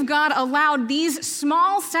mercy of God allowed these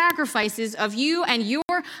small sacrifices of you and your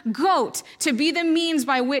goat to be the means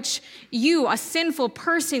by which you, a sinful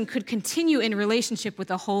person, could continue in relationship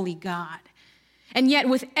with a holy God. And yet,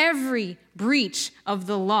 with every breach of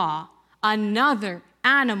the law, another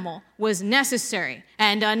animal was necessary,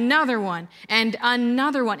 and another one, and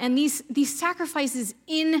another one. And these sacrifices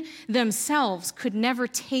in themselves could never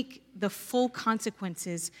take the full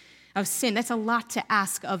consequences of sin. That's a lot to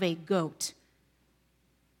ask of a goat.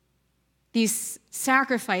 These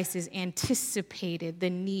sacrifices anticipated the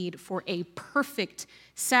need for a perfect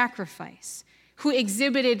sacrifice, who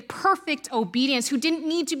exhibited perfect obedience, who didn't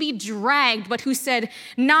need to be dragged, but who said,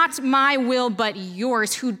 not my will, but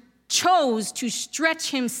yours, who chose to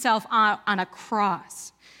stretch himself on a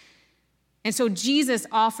cross. And so Jesus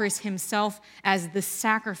offers himself as the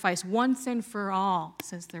sacrifice once and for all,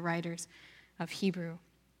 says the writers of Hebrews.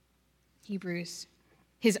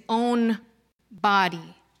 His own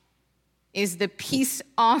body is the peace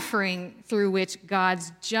offering through which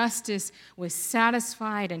God's justice was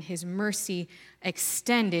satisfied and his mercy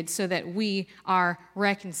extended so that we are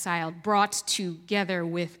reconciled, brought together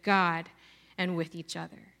with God and with each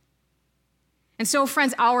other. And so,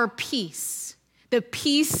 friends, our peace, the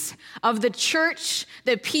peace of the church,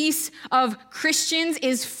 the peace of Christians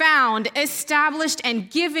is found, established, and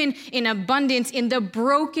given in abundance in the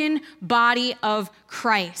broken body of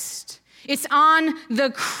Christ. It's on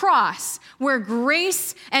the cross where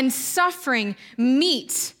grace and suffering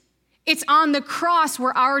meet. It's on the cross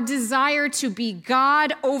where our desire to be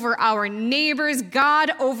God over our neighbors,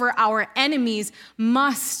 God over our enemies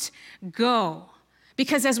must go.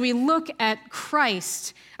 Because as we look at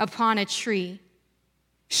Christ upon a tree,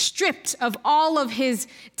 stripped of all of his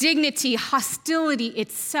dignity, hostility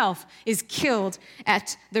itself is killed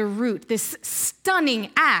at the root. This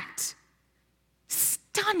stunning act,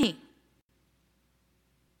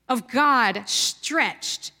 of God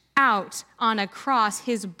stretched out on a cross,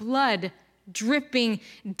 his blood dripping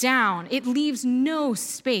down. It leaves no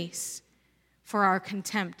space for our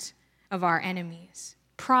contempt of our enemies.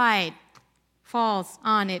 Pride falls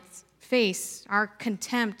on its face. Our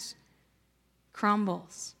contempt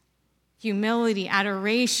crumbles. Humility,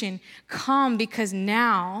 adoration come because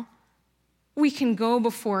now we can go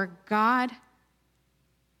before God,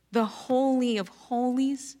 the Holy of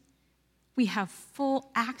Holies. We have full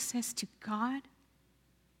access to God.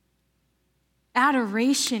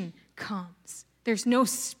 Adoration comes. There's no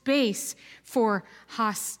space for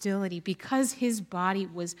hostility because his body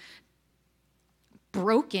was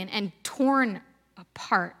broken and torn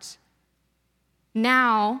apart.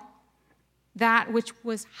 Now, that which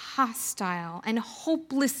was hostile and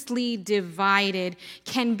hopelessly divided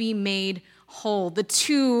can be made whole. The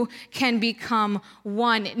two can become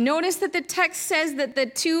one. Notice that the text says that the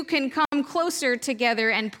two can come closer together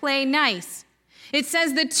and play nice. It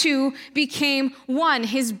says the two became one.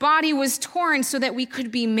 His body was torn so that we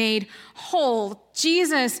could be made whole.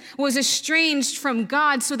 Jesus was estranged from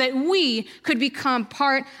God so that we could become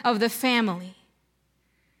part of the family.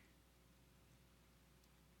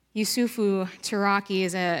 Yusufu Turaki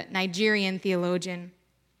is a Nigerian theologian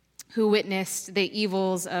who witnessed the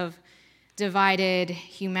evils of divided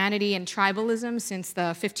humanity and tribalism since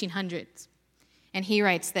the 1500s. And he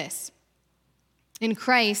writes this: in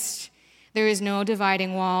Christ, there is no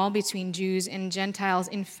dividing wall between Jews and Gentiles.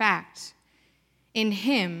 In fact, in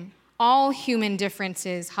him, all human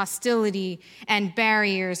differences, hostility, and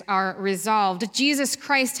barriers are resolved. Jesus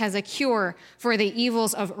Christ has a cure for the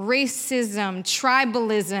evils of racism,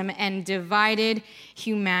 tribalism, and divided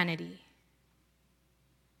humanity.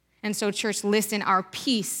 And so, church, listen, our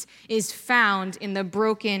peace is found in the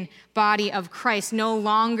broken body of Christ. No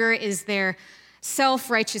longer is there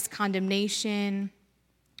self-righteous condemnation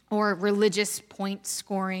or religious point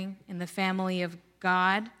scoring in the family of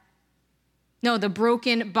God. No, the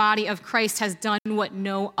broken body of Christ has done what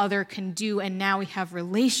no other can do, and now we have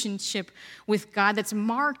relationship with God that's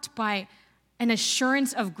marked by an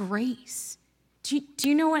assurance of grace. Do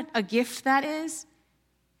you know what a gift that is?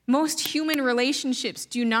 Most human relationships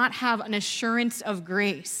do not have an assurance of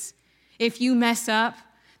grace. If you mess up,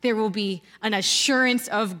 there will be an assurance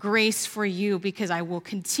of grace for you because I will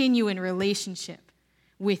continue in relationship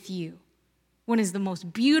with you. One is the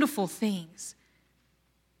most beautiful things.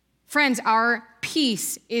 Friends, our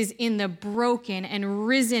peace is in the broken and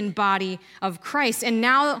risen body of Christ. And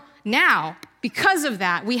now, because of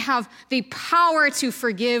that, we have the power to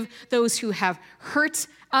forgive those who have hurt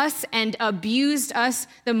us and abused us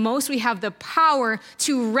the most. We have the power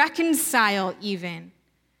to reconcile even.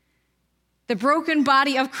 The broken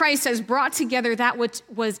body of Christ has brought together that which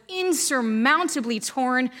was insurmountably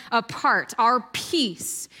torn apart. Our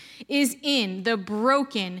peace is in the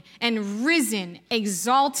broken and risen,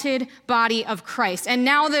 exalted body of Christ. And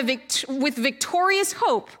now with victorious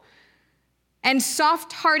hope and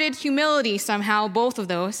soft-hearted humility, somehow, both of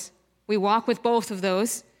those, we walk with both of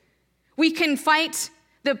those, we can fight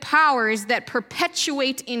the powers that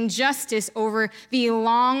perpetuate injustice over the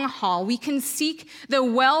long haul. We can seek the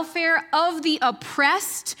welfare of the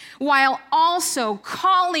oppressed while also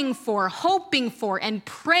calling for, hoping for, and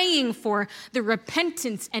praying for the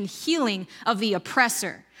repentance and healing of the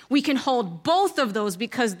oppressor. We can hold both of those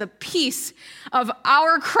because the peace of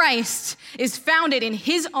our Christ is founded in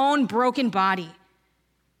his own broken body.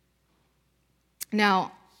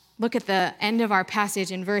 Now, look at the end of our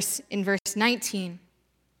passage in verse 19.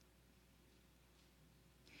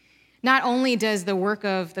 Not only does the work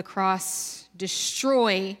of the cross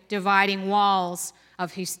destroy dividing walls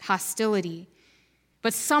of hostility,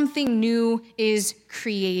 but something new is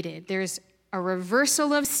created. There's a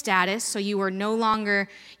reversal of status, so you are no longer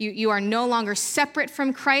separate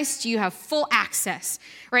from Christ. You have full access,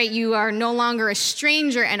 right? You are no longer a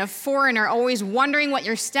stranger and a foreigner, always wondering what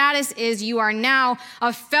your status is. You are now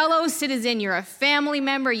a fellow citizen. You're a family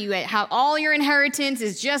member. You have all your inheritance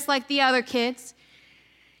is just like the other kids.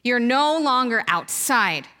 You're no longer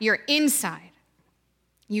outside, you're inside.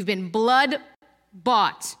 You've been blood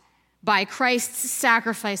bought by Christ's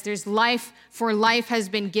sacrifice. There's life, for life has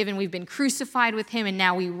been given. We've been crucified with him, and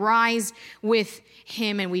now we rise with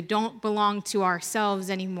him, and we don't belong to ourselves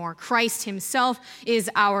anymore. Christ himself is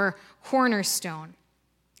our cornerstone.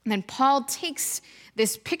 And then Paul takes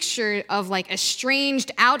this picture of like estranged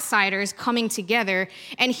outsiders coming together,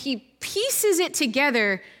 and he pieces it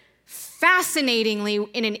together fascinatingly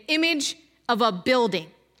in an image of a building.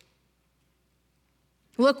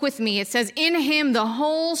 Look with me. It says, in him, the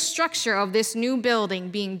whole structure of this new building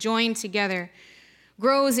being joined together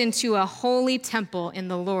grows into a holy temple in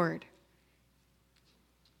the Lord.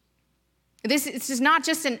 This is not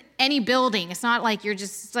just any building. It's not like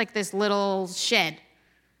it's like this little shed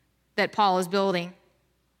that Paul is building.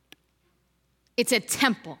 It's a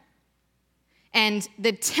temple. And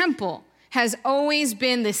the temple has always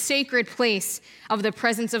been the sacred place of the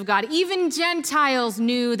presence of God. Even Gentiles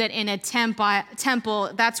knew that in a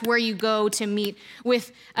temple, that's where you go to meet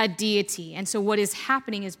with a deity. And so what is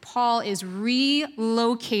happening is Paul is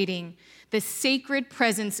relocating the sacred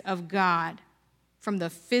presence of God from the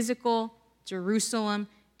physical Jerusalem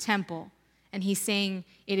temple. And he's saying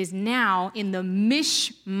it is now in the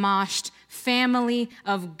mishmashed family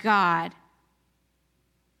of God.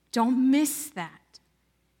 Don't miss that.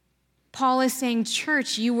 Paul is saying,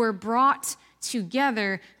 church, you were brought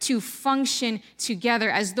together to function together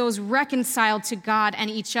as those reconciled to God and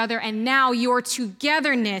each other. And now your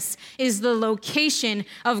togetherness is the location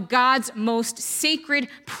of God's most sacred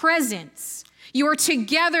presence. Your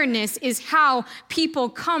togetherness is how people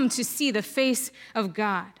come to see the face of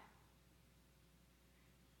God.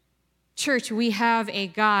 Church, we have a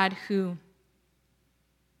God who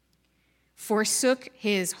forsook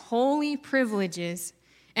his holy privileges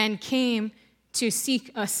and came to seek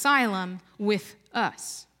asylum with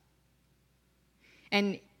us.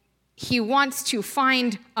 And he wants to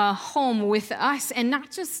find a home with us, and not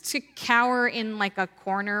just to cower in like a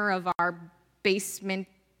corner of our basement,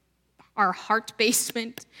 our heart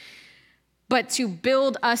basement, but to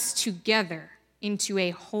build us together into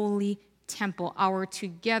a holy temple. Our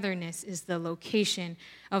togetherness is the location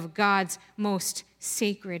of God's most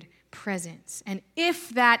sacred presence. And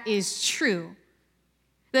if that is true,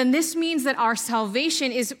 then this means that our salvation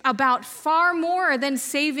is about far more than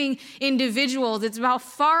saving individuals. It's about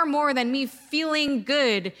far more than me feeling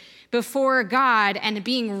good before God and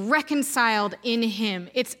being reconciled in him.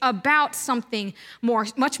 It's about something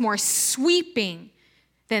much more sweeping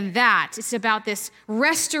than that. It's about this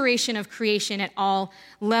restoration of creation at all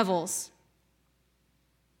levels.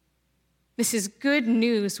 This is good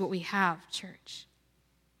news, what we have, church.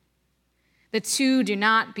 The two do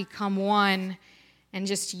not become one and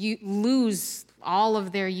just lose all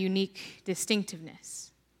of their unique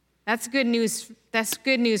distinctiveness. That's good news. That's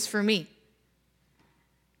good news for me.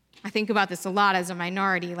 I think about this a lot as a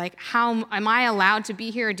minority. Like, how am I allowed to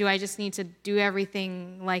be here, or do I just need to do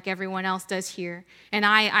everything like everyone else does here? And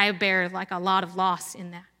I bear like a lot of loss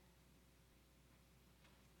in that.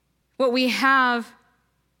 What we have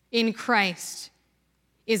in Christ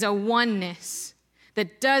is a oneness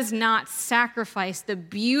that does not sacrifice the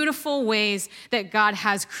beautiful ways that God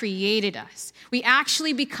has created us. We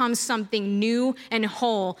actually become something new and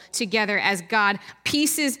whole together as God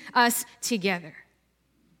pieces us together.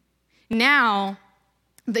 Now,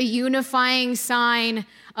 the unifying sign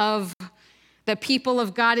of the people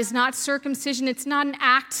of God is not circumcision. It's not an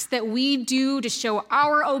act that we do to show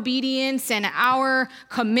our obedience and our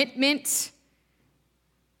commitment.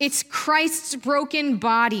 It's Christ's broken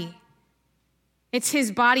body. It's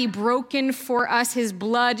his body broken for us, his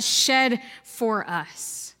blood shed for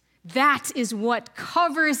us. That is what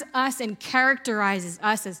covers us and characterizes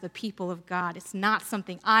us as the people of God. It's not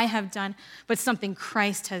something I have done, but something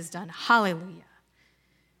Christ has done. Hallelujah.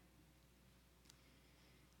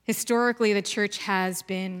 Historically, the church has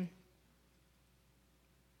been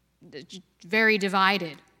very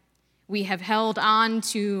divided. We have held on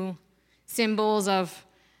to symbols of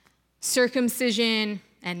circumcision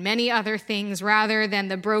and many other things rather than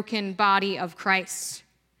the broken body of Christ.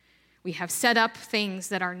 We have set up things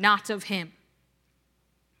that are not of him.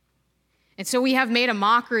 And so we have made a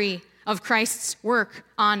mockery of Christ's work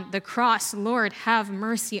on the cross. Lord, have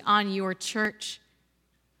mercy on your church.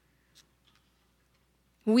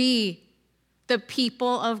 We, the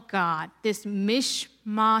people of God, this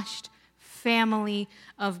mishmashed family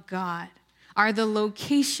of God, are the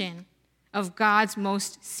location of God's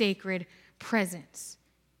most sacred presence.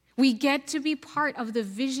 We get to be part of the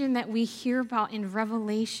vision that we hear about in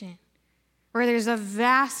Revelation, where there's a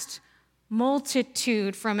vast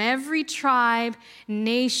multitude from every tribe,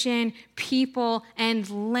 nation, people, and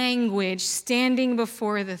language standing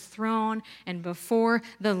before the throne and before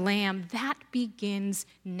the Lamb. That begins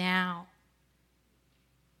now.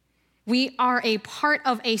 We are a part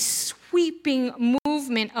of a sweeping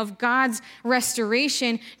movement of God's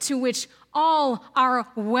restoration to which all are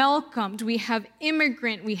welcomed. We have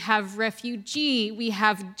immigrant, we have refugee, we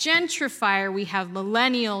have gentrifier, we have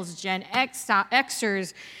millennials, Gen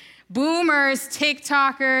Xers, boomers,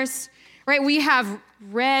 TikTokers, right? We have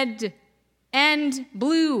red and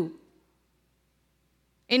blue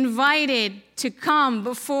invited to come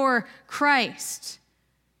before Christ.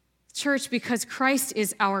 Church, because Christ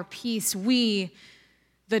is our peace, we,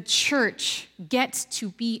 the church, get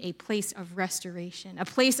to be a place of restoration, a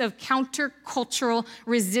place of countercultural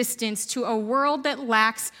resistance to a world that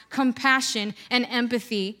lacks compassion and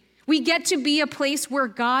empathy. We get to be a place where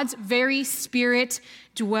God's very Spirit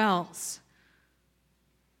dwells.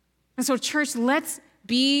 And so, church, let's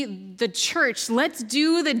be the church. Let's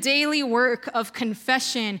do the daily work of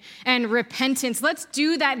confession and repentance. Let's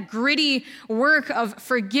do that gritty work of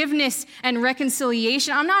forgiveness and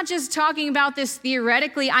reconciliation. I'm not just talking about this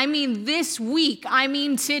theoretically. I mean this week. I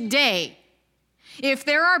mean today. If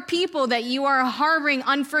there are people that you are harboring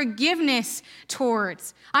unforgiveness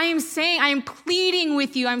towards, I am pleading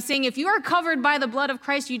with you. I'm saying if you are covered by the blood of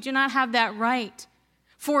Christ, you do not have that right.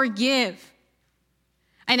 Forgive.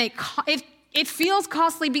 And it feels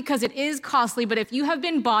costly because it is costly, but if you have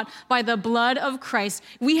been bought by the blood of Christ,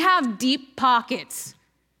 we have deep pockets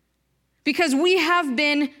because we have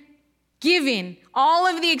been given all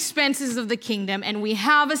of the expenses of the kingdom, and we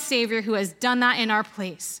have a Savior who has done that in our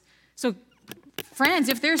place. So, friends,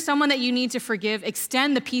 if there's someone that you need to forgive,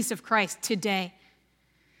 extend the peace of Christ today.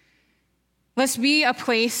 Let's be a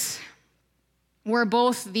place where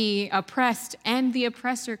both the oppressed and the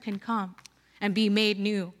oppressor can come and be made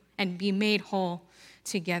new and be made whole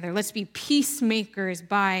together. Let's be peacemakers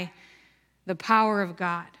by the power of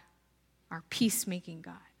God, our peacemaking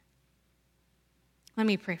God. Let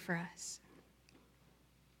me pray for us.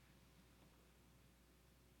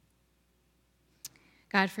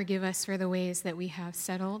 God, forgive us for the ways that we have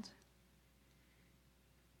settled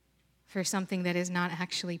for something that is not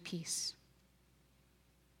actually peace.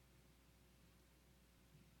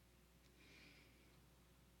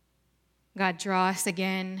 God, draw us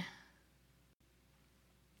again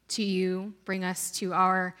to you. Bring us to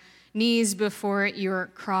our knees before your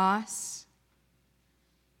cross.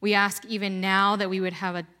 We ask even now that we would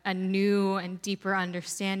have a new and deeper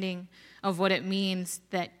understanding of what it means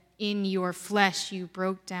that in your flesh you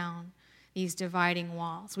broke down these dividing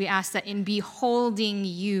walls. We ask that in beholding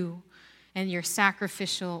you and your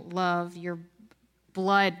sacrificial love, your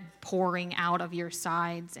blood pouring out of your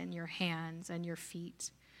sides and your hands and your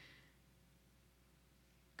feet,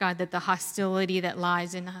 God, that the hostility that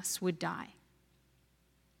lies in us would die.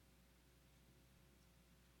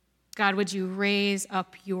 God, would you raise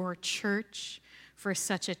up your church for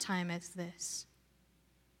such a time as this?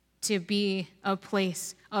 To be a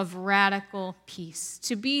place of radical peace,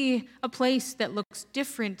 to be a place that looks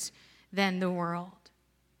different than the world,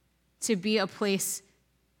 to be a place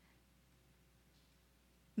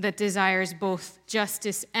that desires both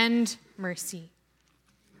justice and mercy.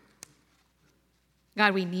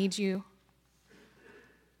 God, we need you.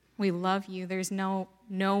 We love you. There's no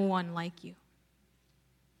one like you.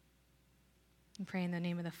 I pray in the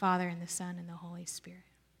name of the Father, and the Son, and the Holy Spirit.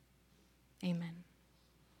 Amen.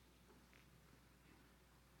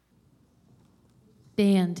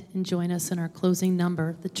 Stand and join us in our closing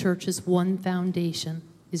number. The church's one foundation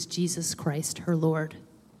is Jesus Christ, her Lord.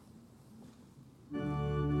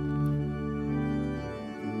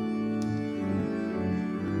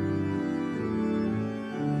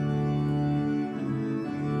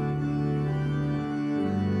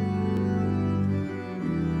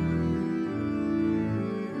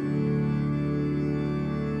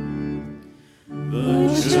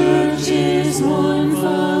 The church is one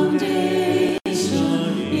foundation,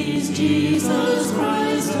 is Jesus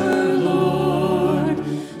Christ her Lord.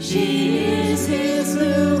 She